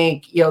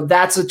think,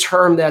 that's a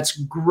term that's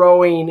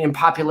growing in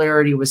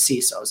popularity with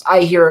CISOs.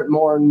 I hear it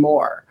more and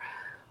more.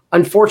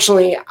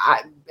 Unfortunately,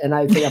 I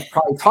think I've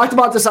probably talked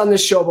about this on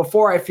this show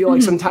before. I feel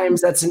like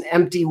sometimes that's an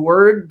empty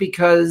word,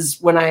 because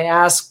when I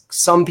ask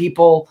some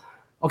people,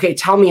 okay,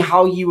 tell me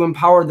how you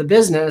empower the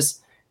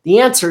business, the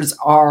answers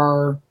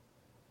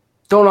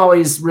don't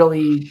always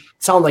really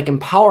sound like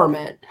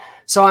empowerment.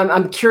 So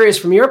I'm curious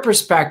from your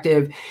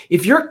perspective,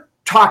 if you're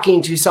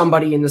talking to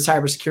somebody in the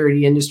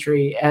cybersecurity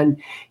industry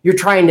and you're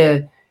trying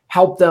to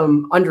help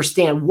them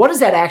understand, what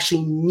does that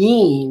actually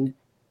mean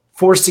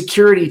for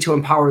security to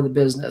empower the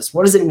business?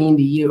 What does it mean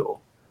to you?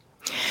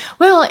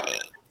 Well,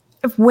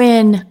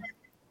 when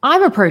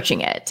I'm approaching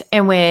it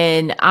and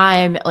when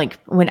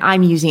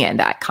I'm using it in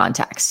that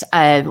context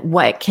of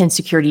what can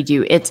security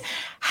do, it's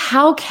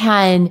how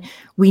can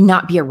we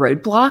not be a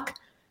roadblock?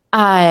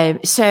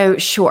 So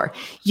sure,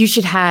 you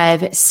should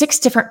have 6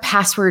 different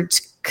passwords,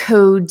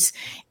 codes,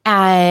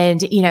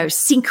 and,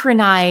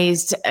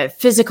 synchronized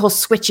physical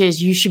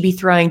switches you should be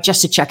throwing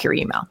just to check your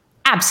email.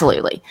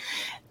 Absolutely.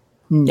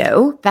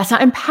 No, that's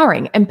not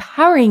empowering.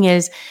 Empowering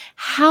is,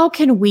 how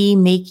can we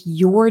make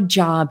your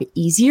job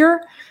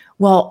easier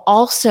while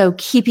also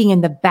keeping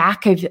in the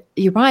back of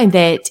your mind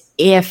that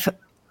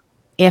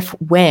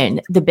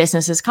when the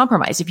business is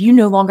compromised, if you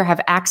no longer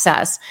have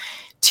access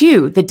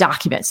to the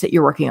documents that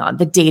you're working on,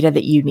 the data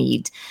that you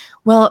need.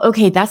 Well,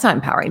 okay, that's not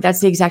empowering.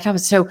 That's the exact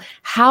opposite. So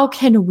how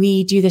can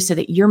we do this so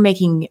that you're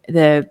making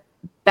the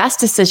best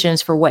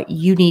decisions for what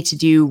you need to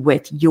do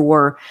with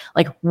your,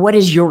 what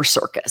is your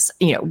circus?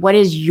 What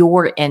is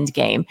your end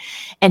game?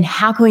 And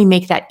how can we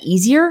make that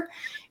easier,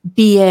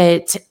 be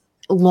it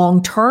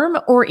long-term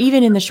or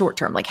even in the short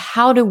term?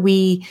 How do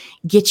we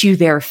get you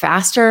there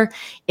faster?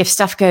 If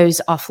stuff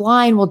goes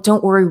offline, well,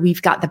 don't worry.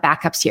 We've got the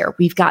backups here.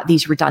 We've got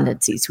these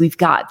redundancies. We've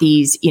got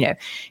these,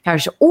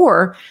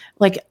 or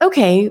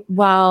okay,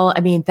 well,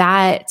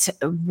 that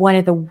one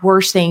of the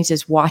worst things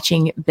is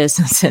watching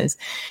businesses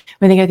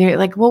when they go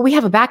through, well, we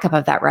have a backup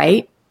of that,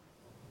 right?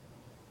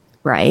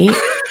 Right.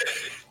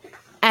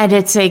 And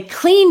it's a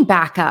clean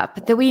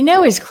backup that we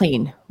know is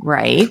clean,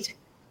 right?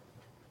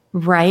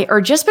 Right.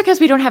 Or just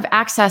because we don't have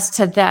access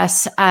to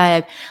this,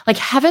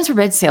 heavens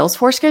forbid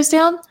Salesforce goes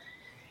down.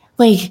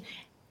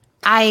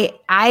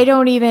 I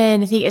don't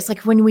even think it's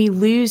when we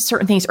lose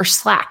certain things, or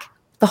Slack,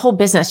 the whole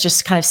business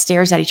just kind of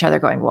stares at each other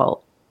going,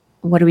 well,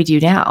 what do we do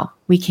now?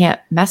 We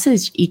can't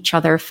message each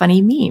other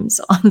funny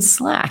memes on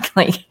Slack.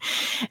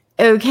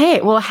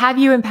 Okay, well, have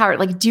you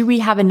empowered? Do we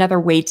have another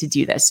way to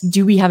do this?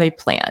 Do we have a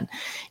plan?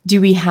 Do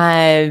we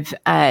have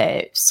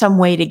some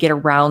way to get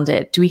around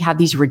it? Do we have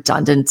these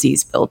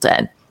redundancies built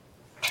in?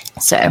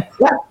 So,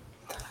 yeah.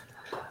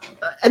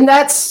 And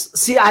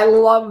I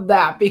love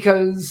that,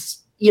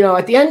 because,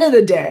 at the end of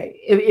the day,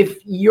 if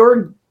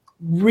you're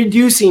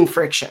reducing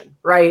friction,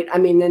 right?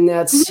 Then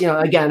that's,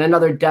 again,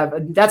 another dev,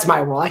 that's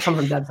my role. I come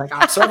from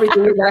DevSecOps. So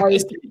everything you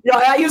guys,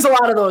 I use a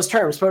lot of those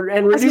terms,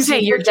 and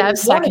reducing your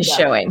DevSec is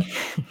showing.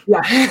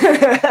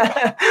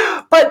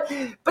 Yeah. but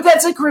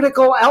that's a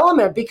critical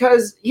element,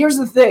 because here's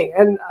the thing.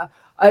 And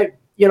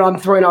I'm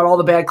throwing out all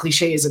the bad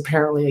cliches,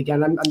 apparently,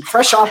 again. I'm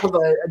fresh off of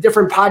a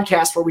different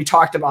podcast where we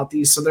talked about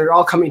these, so they're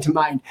all coming to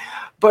mind.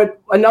 But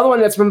another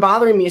one that's been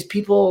bothering me is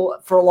people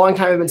for a long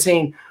time have been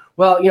saying,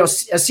 well,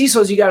 as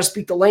CISOs, you got to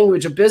speak the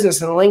language of business,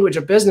 and the language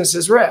of business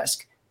is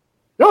risk.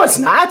 No, it's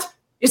not.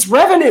 It's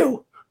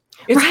revenue.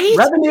 It's right?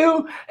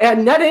 Revenue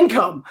and net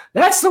income.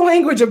 That's the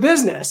language of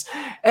business.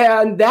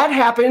 And that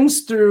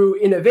happens through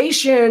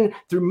innovation,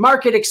 through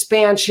market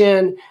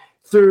expansion,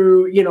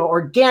 through,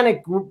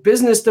 organic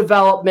business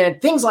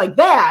development, things like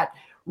that.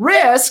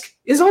 Risk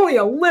is only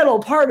a little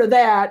part of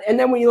that. And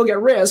then when you look at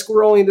risk,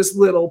 we're only this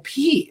little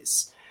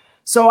piece.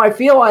 So I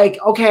feel like,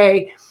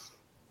 okay,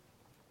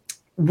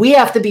 we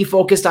have to be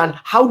focused on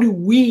how do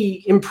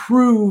we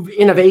improve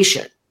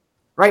innovation,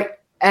 right?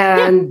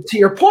 And to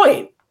your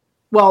point,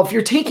 well, if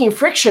you're taking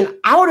friction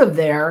out of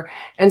there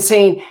and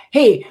saying,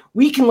 hey,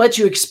 we can let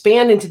you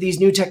expand into these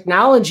new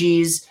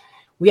technologies,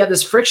 we have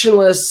this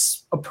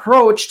frictionless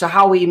approach to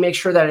how we make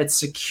sure that it's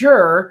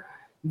secure,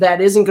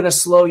 that isn't going to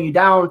slow you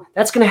down.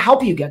 That's going to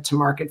help you get to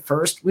market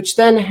first, which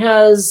then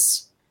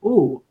has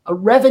a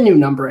revenue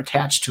number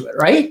attached to it,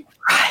 right?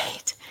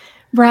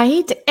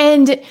 Right.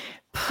 And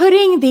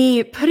putting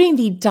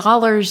the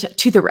dollars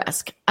to the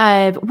risk.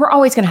 We're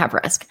always going to have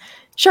risk.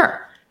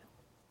 Sure.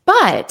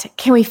 But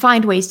can we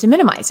find ways to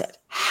minimize it?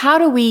 How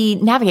do we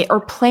navigate or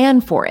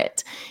plan for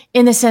it?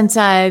 In the sense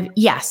of,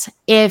 yes,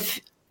 if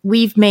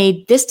we've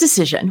made this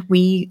decision,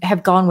 we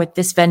have gone with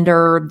this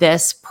vendor,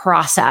 this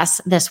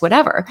process, this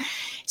whatever.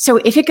 So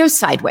if it goes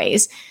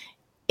sideways,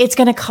 it's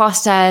going to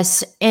cost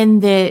us in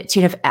the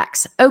tune of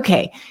X.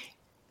 Okay.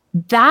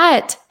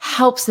 That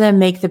helps them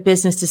make the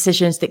business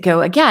decisions that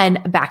go,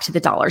 again, back to the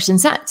dollars and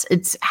cents.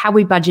 It's how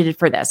we budgeted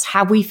for this.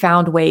 Have we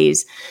found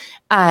ways,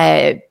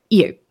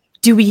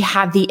 Do we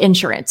have the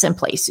insurance in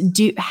place?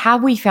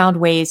 Have we found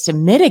ways to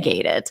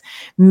mitigate it,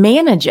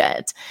 manage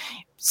it,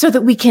 so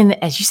that we can,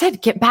 as you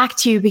said, get back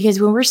to,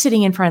 because when we're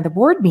sitting in front of the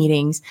board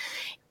meetings,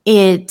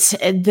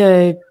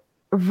 the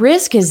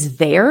risk is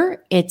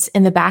there. It's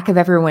in the back of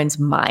everyone's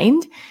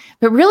mind.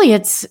 But really,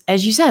 it's,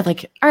 as you said,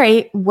 like, all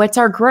right, what's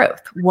our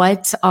growth?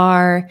 What's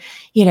our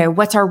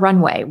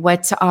runway?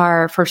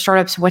 For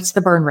startups, what's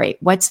the burn rate?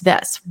 What's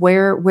this?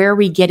 Where are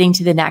we getting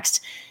to the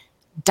next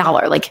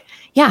dollar? Like,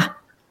 yeah,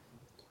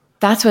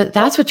 that's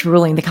what's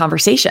ruling the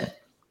conversation.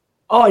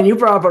 Oh, and you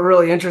brought up a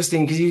really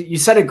interesting, because you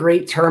said a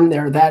great term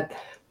there that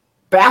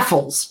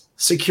baffles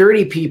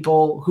security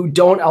people who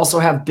don't also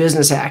have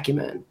business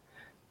acumen.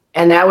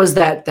 And that was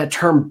that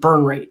term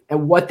burn rate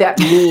and what that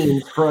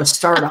means for a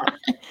startup,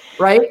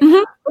 right?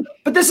 Mm-hmm.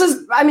 But this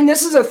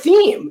is a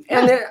theme.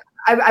 And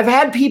I've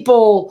had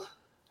people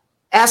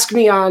ask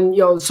me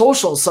on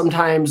socials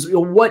sometimes,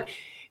 what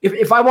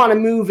if I want to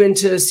move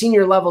into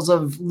senior levels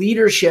of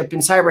leadership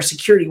in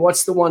cybersecurity,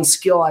 what's the one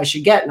skill I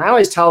should get? And I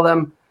always tell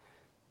them,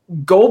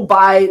 go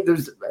buy,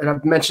 and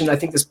I've mentioned, I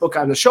think, this book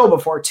on the show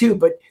before too,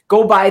 but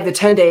go buy the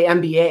 10-day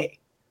MBA.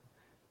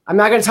 I'm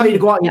not going to tell you to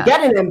go out and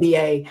get an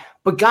MBA,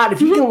 but God,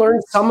 if you can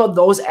learn some of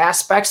those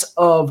aspects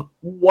of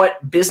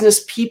what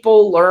business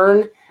people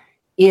learn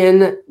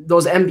in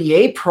those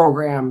MBA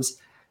programs,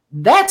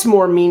 that's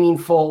more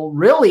meaningful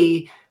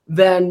really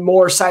than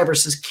more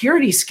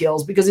cybersecurity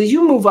skills. Because as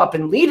you move up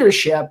in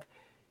leadership,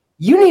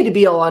 you need to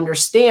be able to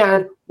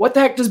understand, what the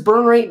heck does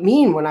burn rate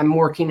mean when I'm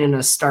working in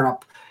a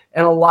startup?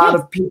 And a lot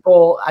of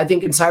people, I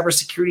think, in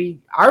cybersecurity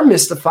are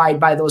mystified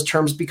by those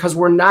terms, because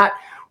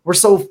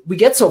we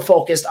get so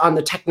focused on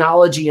the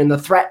technology and the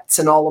threats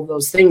and all of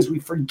those things, we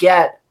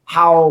forget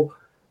how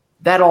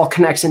that all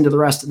connects into the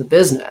rest of the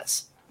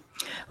business.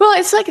 Well,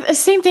 it's like the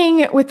same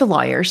thing with the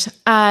lawyers.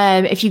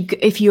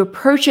 If you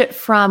approach it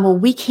from, well,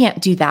 we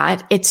can't do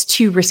that, it's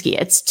too risky.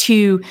 It's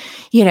too,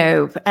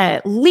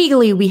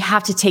 legally we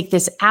have to take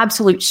this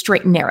absolute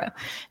straight and narrow.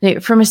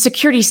 From a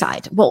security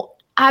side, well,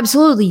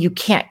 absolutely, you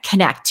can't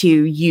connect to,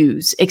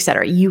 use, et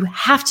cetera. You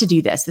have to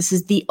do this. This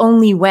is the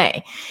only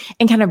way.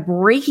 And kind of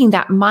breaking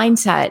that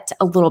mindset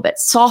a little bit,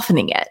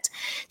 softening it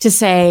to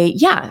say,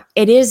 yeah,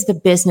 it is the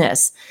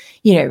business.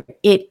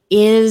 It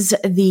is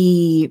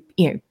the,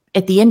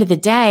 at the end of the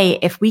day,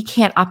 if we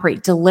can't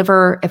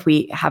deliver, if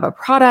we have a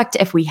product,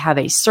 if we have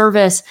a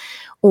service,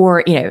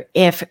 or,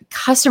 if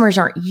customers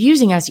aren't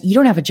using us, you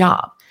don't have a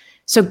job.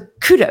 So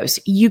kudos,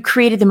 you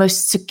created the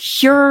most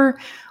secure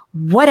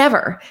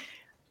whatever,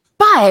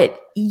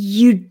 but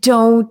you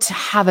don't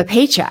have a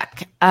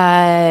paycheck.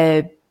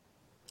 Kind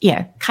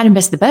of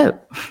missed the boat.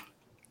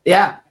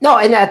 Yeah, no,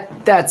 and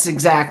that's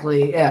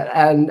exactly it.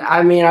 And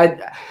I mean,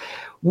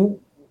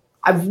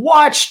 I've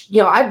watched,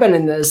 I've been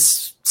in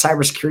this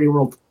cybersecurity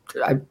world,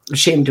 I'm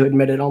ashamed to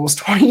admit it, almost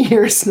 20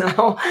 years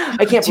now.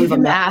 I can't believe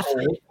I'm that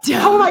old.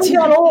 How am I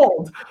that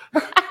old?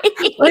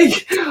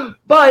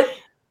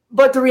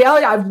 But the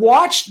reality, I've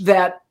watched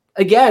that.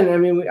 Again, I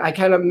mean, I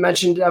kind of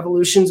mentioned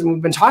evolutions, and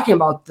we've been talking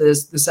about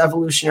this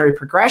evolutionary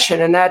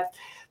progression, and that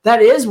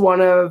is one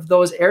of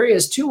those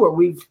areas too where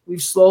we've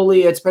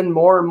slowly, it's been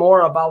more and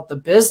more about the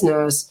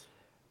business,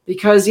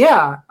 because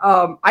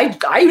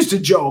I used to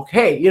joke,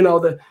 hey,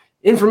 the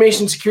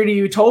information security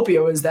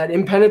utopia was that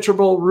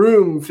impenetrable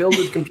room filled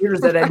with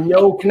computers that had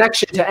no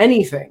connection to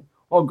anything.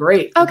 Oh,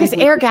 great! Oh, because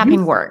air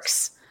gapping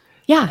works.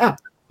 Yeah.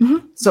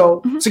 Mm-hmm.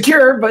 So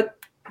secure but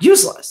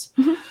useless.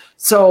 Mm-hmm.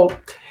 So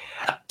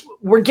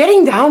we're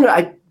getting down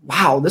to,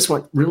 wow, this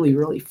went really,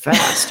 really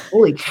fast.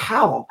 Holy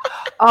cow.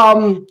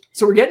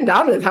 So we're getting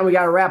down to the time we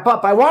got to wrap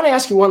up. I want to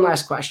ask you one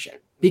last question,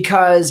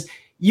 because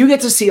you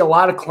get to see a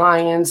lot of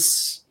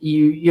clients.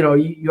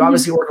 You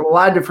obviously work with a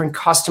lot of different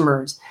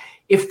customers.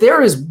 If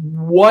there is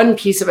one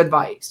piece of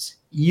advice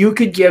you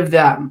could give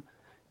them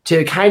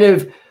to kind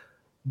of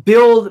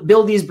build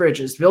these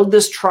bridges, build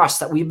this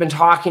trust that we've been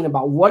talking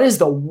about, what is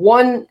the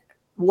one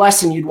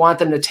lesson you'd want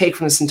them to take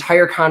from this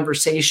entire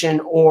conversation,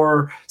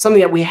 or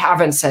something that we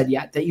haven't said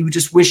yet that you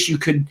just wish you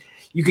could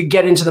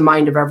get into the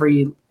mind of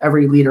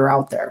every leader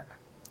out there?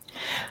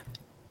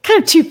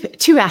 Kind of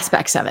two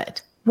aspects of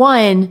it.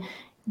 One,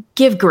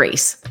 give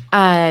grace,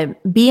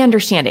 be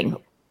understanding,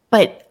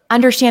 but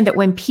understand that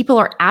when people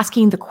are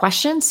asking the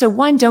questions, so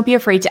one, don't be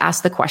afraid to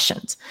ask the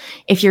questions.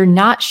 If you're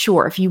not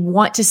sure, if you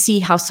want to see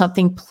how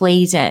something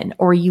plays in,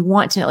 or you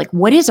want to know, like,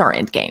 what is our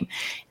end game,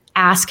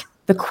 ask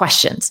the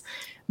questions.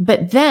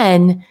 But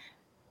then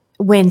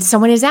when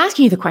someone is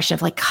asking you the question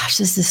of like, gosh,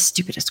 this is the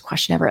stupidest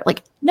question ever,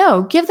 like,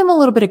 no, give them a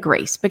little bit of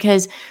grace,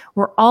 because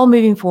we're all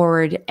moving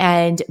forward,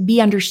 and be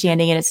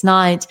understanding. And it's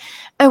not,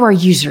 oh, our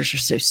users are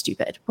so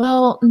stupid.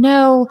 Well,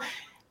 no,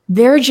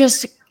 they're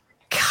just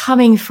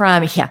coming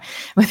from,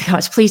 with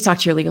gosh, please talk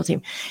to your legal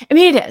team. I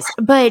mean, it is,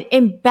 but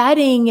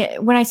embedding,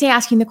 when I say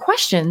asking the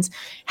questions,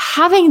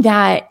 having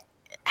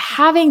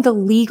the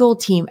legal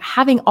team,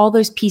 having all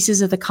those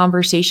pieces of the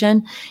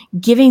conversation,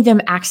 giving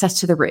them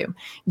access to the room,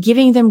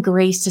 giving them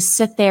grace to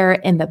sit there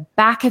in the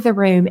back of the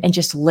room and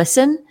just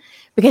listen,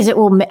 because it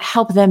will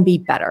help them be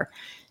better.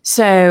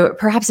 So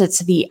perhaps it's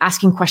the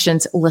asking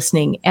questions,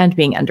 listening, and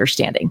being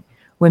understanding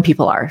when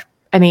people are.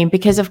 I mean,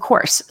 because of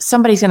course,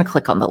 somebody's going to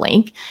click on the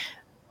link.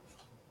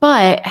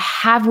 But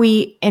have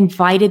we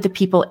invited the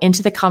people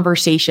into the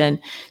conversation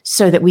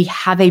so that we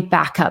have a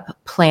backup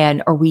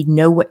plan, or we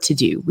know what to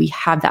do? We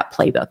have that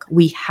playbook.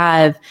 We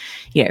have,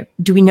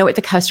 do we know what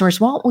the customers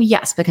want? Well,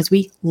 yes, because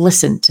we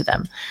listened to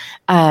them.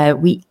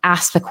 We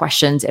asked the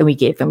questions and we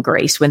gave them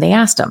grace when they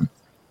asked them.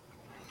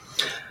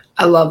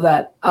 I love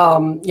that.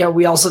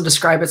 We also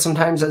describe it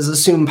sometimes as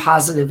assume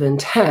positive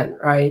intent,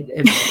 right?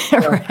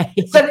 Right.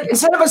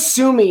 Instead of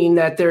assuming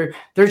that they're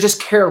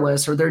just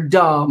careless or they're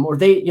dumb or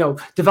they,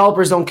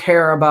 developers don't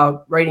care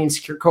about writing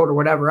secure code or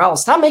whatever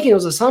else, stop making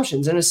those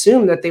assumptions and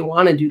assume that they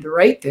want to do the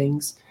right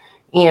things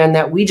and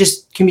that we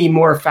just can be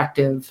more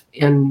effective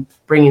in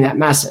bringing that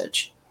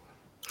message.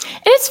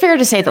 And it's fair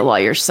to say that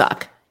lawyers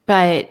suck,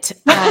 but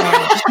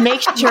just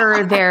make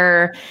sure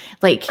they're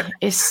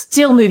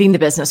still moving the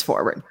business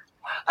forward.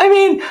 I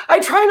mean, I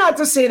try not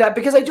to say that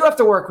because I do have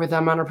to work with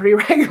them on a pretty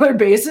regular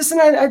basis.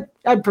 And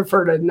I'd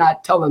prefer to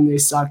not tell them they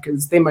suck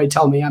because they might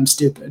tell me I'm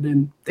stupid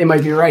and they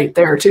might be right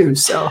there too.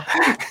 So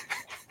I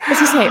was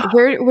going to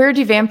say, where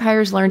do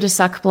vampires learn to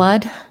suck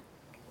blood?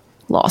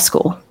 Law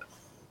school.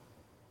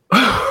 You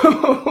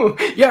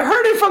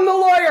heard it from the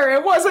lawyer.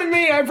 It wasn't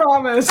me, I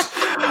promise.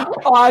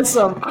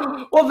 Awesome.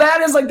 Well,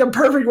 that is the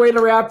perfect way to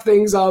wrap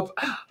things up.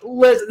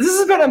 Liz, this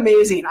has been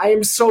amazing. I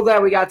am so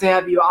glad we got to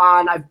have you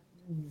on.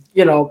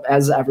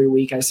 As every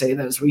week I say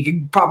this, we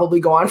could probably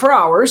go on for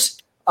hours.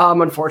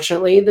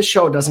 Unfortunately, the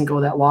show doesn't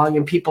go that long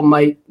and people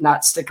might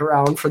not stick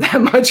around for that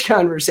much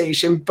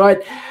conversation,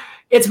 but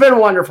it's been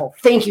wonderful.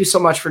 Thank you so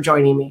much for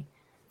joining me.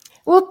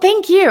 Well,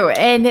 thank you.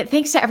 And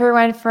thanks to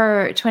everyone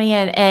for tuning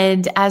in.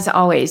 And as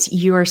always,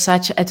 you are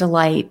such a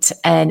delight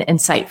and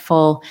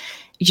insightful,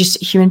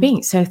 just human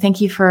being. So thank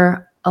you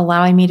for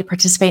allowing me to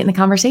participate in the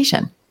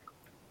conversation.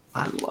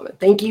 I love it.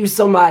 Thank you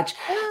so much.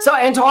 So,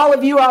 and to all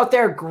of you out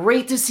there,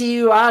 great to see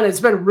you on. It's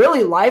been a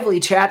really lively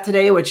chat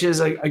today, which is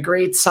a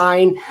great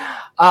sign.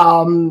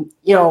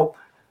 We'll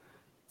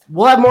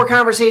have more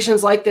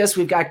conversations like this.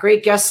 We've got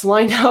great guests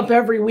lined up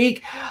every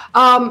week.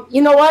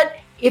 You know what?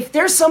 If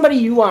there's somebody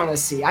you want to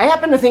see, I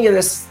happen to think of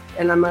this,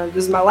 and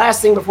this is my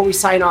last thing before we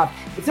sign off.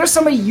 If there's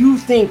somebody you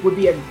think would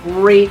be a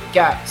great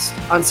guest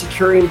on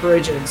Securing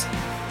Bridges,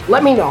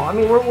 let me know. I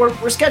mean, we're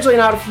scheduling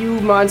out a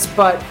few months,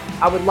 but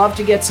I would love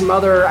to get some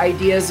other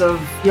ideas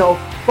of,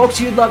 folks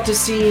you'd love to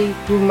see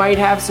who might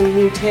have some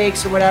new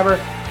takes or whatever.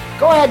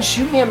 Go ahead,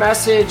 shoot me a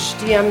message,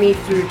 DM me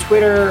through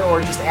Twitter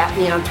or just at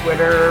me on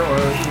Twitter or,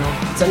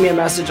 send me a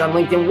message on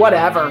LinkedIn,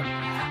 whatever.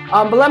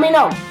 But let me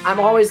know. I'm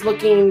always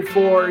looking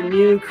for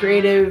new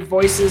creative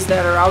voices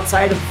that are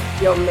outside of,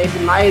 maybe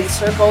my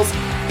circles.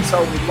 So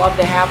we'd love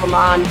to have them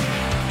on.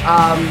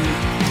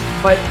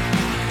 But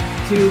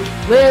to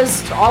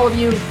Liz, to all of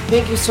you,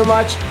 thank you so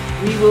much.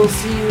 We will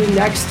see you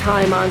next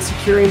time on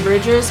Securing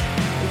Bridges.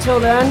 Until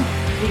then,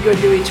 be good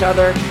to each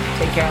other.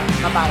 Take care.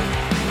 Bye-bye.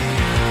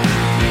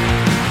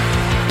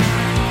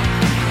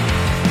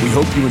 We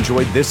hope you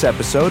enjoyed this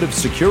episode of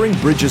Securing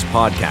Bridges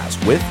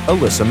podcast with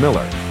Alyssa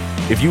Miller.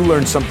 If you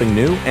learned something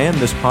new and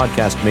this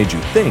podcast made you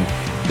think,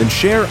 then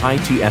share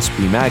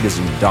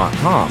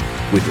itspmagazine.com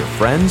with your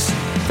friends,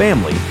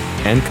 family,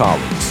 and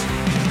colleagues.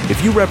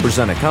 If you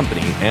represent a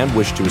company and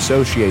wish to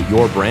associate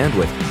your brand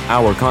with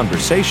our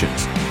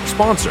conversations,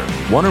 sponsor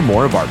one or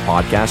more of our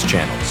podcast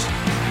channels.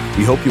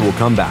 We hope you will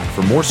come back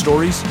for more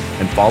stories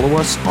and follow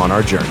us on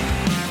our journey.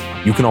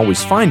 You can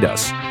always find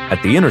us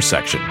at the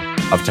intersection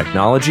of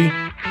technology,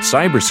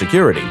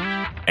 cybersecurity,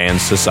 and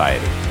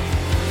society.